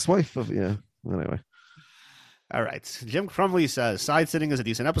with the ex-wife of Anyway. All right. Jim Crumley says side sitting is a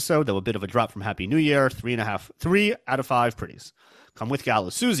decent episode, though a bit of a drop from Happy New Year. 3 out of 5 pretties. Come with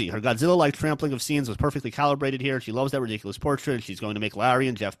Gala. Susie, her Godzilla-like trampling of scenes was perfectly calibrated here. She loves that ridiculous portrait, and she's going to make Larry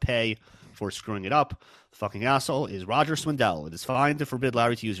and Jeff pay for screwing it up. The fucking asshole is Roger Swindell. It is fine to forbid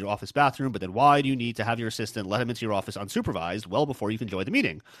Larry to use your office bathroom, but then why do you need to have your assistant let him into your office unsupervised well before you can join the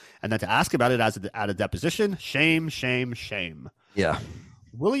meeting? And then to ask about it at a deposition? Shame, shame, shame. Yeah.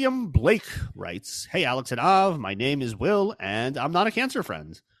 William Blake writes, "Hey, Alex and Av, my name is Will, and I'm not a cancer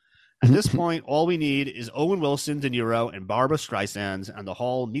friend. At this point, all we need is Owen Wilson, De Niro, and Barbara Streisand, and the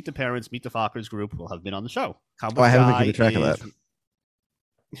whole Meet the Parents, Meet the Fockers group will have been on the show." I haven't been keeping track of that.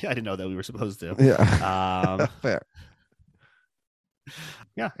 Yeah, I didn't know that we were supposed to. Yeah. Fair.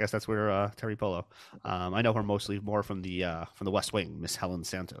 Yeah, I guess that's where Terry Polo. I know her mostly more from the West Wing, Miss Helen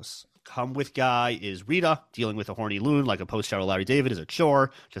Santos. Come with guy is Rita. Dealing with a horny loon like a post-shower Larry David is a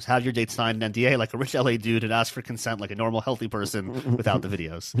chore. Just have your date signed an NDA like a rich LA dude and ask for consent like a normal, healthy person without the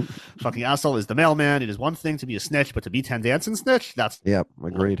videos. Fucking asshole is the mailman. It is one thing to be a snitch, but to be 10 dancing snitch, that's... Yep,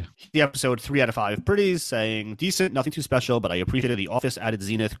 agreed. The episode 3 out of 5 pretties, saying decent, nothing too special, but I appreciated the Office added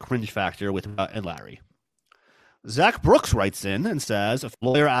Zenith cringe factor with and Larry. Zach Brooks writes in and says, if a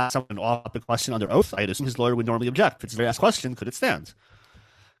lawyer asks someone an off-topic question under oath, I'd assume his lawyer would normally object. If it's a very asked question, could it stand?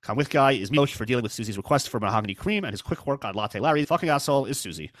 Come with guy is Milosh for dealing with Susie's request for mahogany cream and his quick work on Latte Larry. The fucking asshole is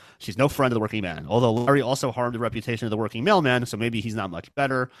Susie. She's no friend of the working man. Although Larry also harmed the reputation of the working mailman, so maybe he's not much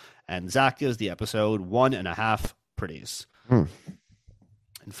better. And Zach gives the episode 1.5 pretties. And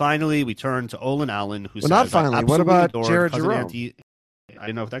finally, we turn to Olin Allen, who says, not finally. What about Jared Jerome? Auntie. I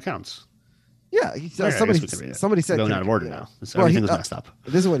don't know if that counts. Yeah, somebody said going out of order now. So everything was messed up.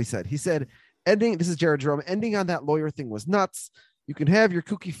 This is what he said. He said, this is Jared Jerome, ending on that lawyer thing was nuts. You can have your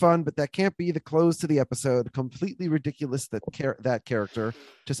kooky fun, but that can't be the close to the episode. Completely ridiculous that character.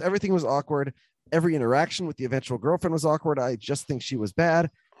 Just everything was awkward. Every interaction with the eventual girlfriend was awkward. I just think she was bad.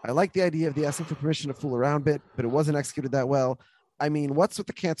 I like the idea of the asking for permission to fool around bit, but it wasn't executed that well. I mean, what's with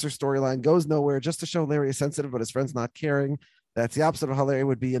the cancer storyline? Goes nowhere just to show Larry is sensitive, but his friend's not caring. That's the opposite of how Larry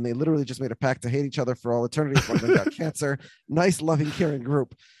would be, and they literally just made a pact to hate each other for all eternity if one of them got cancer. Nice, loving, caring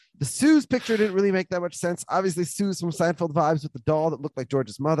group. The Sue's picture didn't really make that much sense. Obviously, Sue's from Seinfeld vibes with the doll that looked like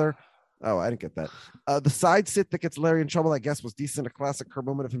George's mother. Oh, I didn't get that. The side sit that gets Larry in trouble, I guess, was decent. A classic Curb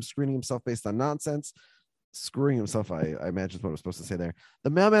moment of him screening himself based on nonsense. Screwing himself, I imagine is what I was supposed to say there. The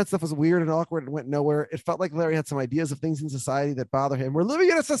mailman stuff was weird and awkward and went nowhere. It felt like Larry had some ideas of things in society that bother him. We're living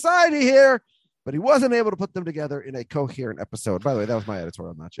in a society here, but he wasn't able to put them together in a coherent episode. By the way, that was my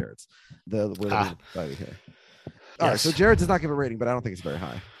editorial, not Jared's. We're living in a society here. All right, so Jared does not give a rating, but I don't think it's very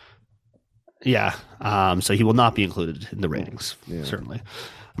high. Yeah, so he will not be included in the ratings, certainly.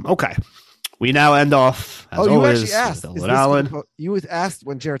 Okay, we now end off, as always, you actually asked. Allen. You was asked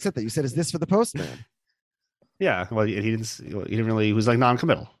when Jared said that. You said, is this for the postman? Yeah, well, he didn't really, he was like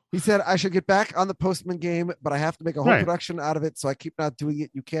non-committal. He said, I should get back on the postman game, but I have to make a whole production out of it, so I keep not doing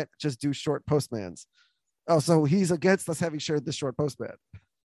it. You can't just do short postmans. Oh, so he's against us having shared the short postman.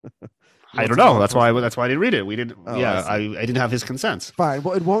 I don't know. That's why I didn't read it. We didn't. I didn't have his consent. Fine.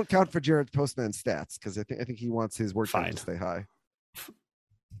 Well, it won't count for Jared's postman stats because I think he wants his work to stay high.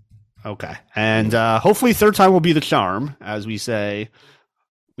 Okay, and hopefully third time will be the charm, as we say.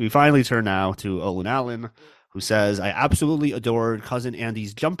 We finally turn now to Olin Allen, who says, I absolutely adored Cousin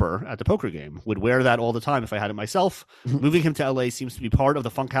Andy's jumper at the poker game. Would wear that all the time if I had it myself. Moving him to LA seems to be part of the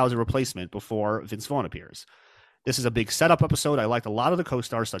Funkhauser replacement before Vince Vaughn appears. This is a big setup episode. I liked a lot of the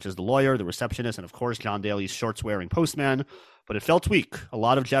co-stars, such as the lawyer, the receptionist, and of course, John Daly's shorts-wearing postman. But it felt weak. A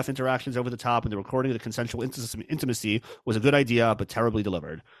lot of Jeff interactions over the top, and the recording of the consensual intimacy was a good idea, but terribly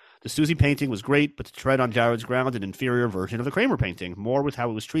delivered. The Susie painting was great, but to tread on Jared's ground, an inferior version of the Kramer painting, more with how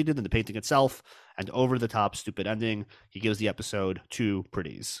it was treated than the painting itself, and over-the-top stupid ending. He gives the episode 2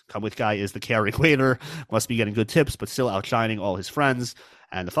 pretties. Come With Guy is the caring waiter, must be getting good tips, but still outshining all his friends.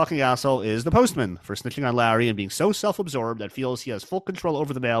 And the fucking asshole is the postman for snitching on Larry and being so self-absorbed that feels he has full control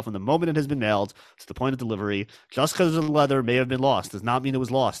over the mail from the moment it has been mailed to the point of delivery. Just because the leather may have been lost does not mean it was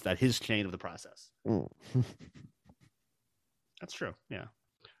lost at his chain of the process. That's true, yeah.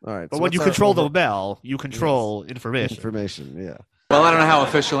 All right. But when you control the mail, you control information. Information, yeah. Well, I don't know how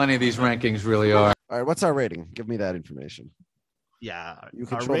official any of these rankings really are. All right, what's our rating? Give me that information. Yeah, You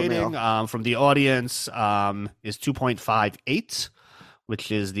our control the rating mail. from the audience is 2.58,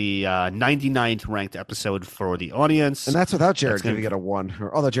 which is the 99th ranked episode for the audience. And that's without Jared That's gonna giving it a 1.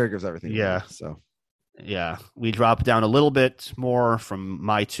 Although Jared gives everything. a Yeah. 1, so Yeah, we drop down a little bit more from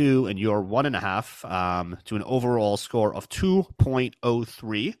my 2 and your 1.5 to an overall score of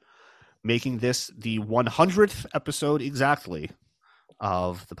 2.03, making this the 100th episode exactly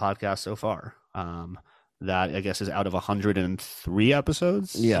of the podcast so far. That I guess is out of 103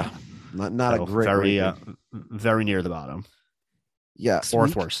 episodes. Yeah, not So a great very ranking. very near the bottom. Yeah,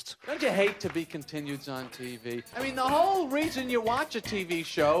 fourth worst. Don't you hate to be continueds on TV? I mean, the whole reason you watch a TV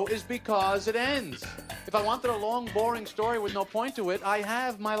show is because it ends. If I wanted a long, boring story with no point to it, I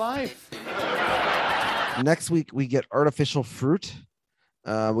have my life. Next week we get Artificial Fruit.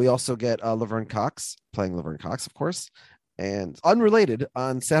 We also get Laverne Cox playing Laverne Cox, of course. And unrelated,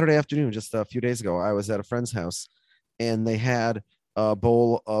 on Saturday afternoon, just a few days ago, I was at a friend's house and they had a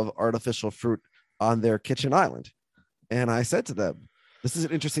bowl of artificial fruit on their kitchen island. And I said to them, this is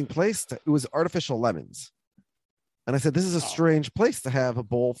an interesting place. It was artificial lemons. And I said, this is a strange place to have a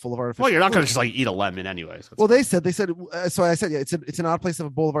bowl full of artificial Well, you're not going to fruit. just like eat a lemon anyways. Well, they said, so I said, yeah, it's an odd place to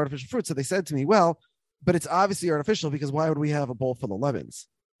have a bowl of artificial fruit. So they said to me, well, but it's obviously artificial because why would we have a bowl full of lemons?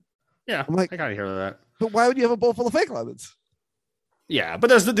 Yeah, I'm like, I gotta hear that. But why would you have a bowl full of fake lemons? Yeah, but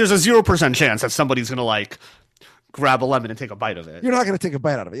there's a 0% chance that somebody's gonna like grab a lemon and take a bite of it. You're not going to take a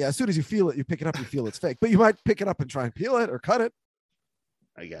bite out of it. Yeah, as soon as you feel it, you pick it up, you feel it's fake. But you might pick it up and try and peel it or cut it.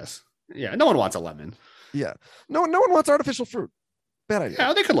 I guess. Yeah, no one wants a lemon. Yeah, no one wants artificial fruit. Bad idea.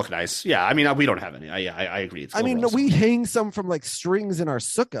 Yeah, they could look nice. Yeah, I mean, we don't have any. I agree. It's I mean, overall we hang some from like strings in our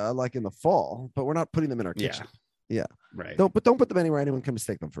sukkah, like in the fall, but we're not putting them in our Yeah. kitchen. Yeah, right. Don't put them anywhere anyone can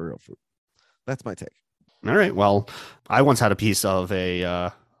mistake them for real fruit. That's my take. All right. Well, I once had a piece of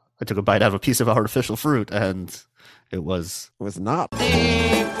I took a bite out of a piece of artificial fruit, and it was not.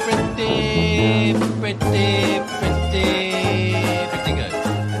 Pretty good.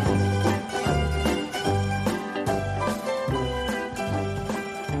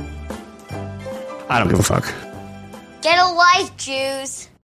 I don't give a fuck. Get a life, Jews.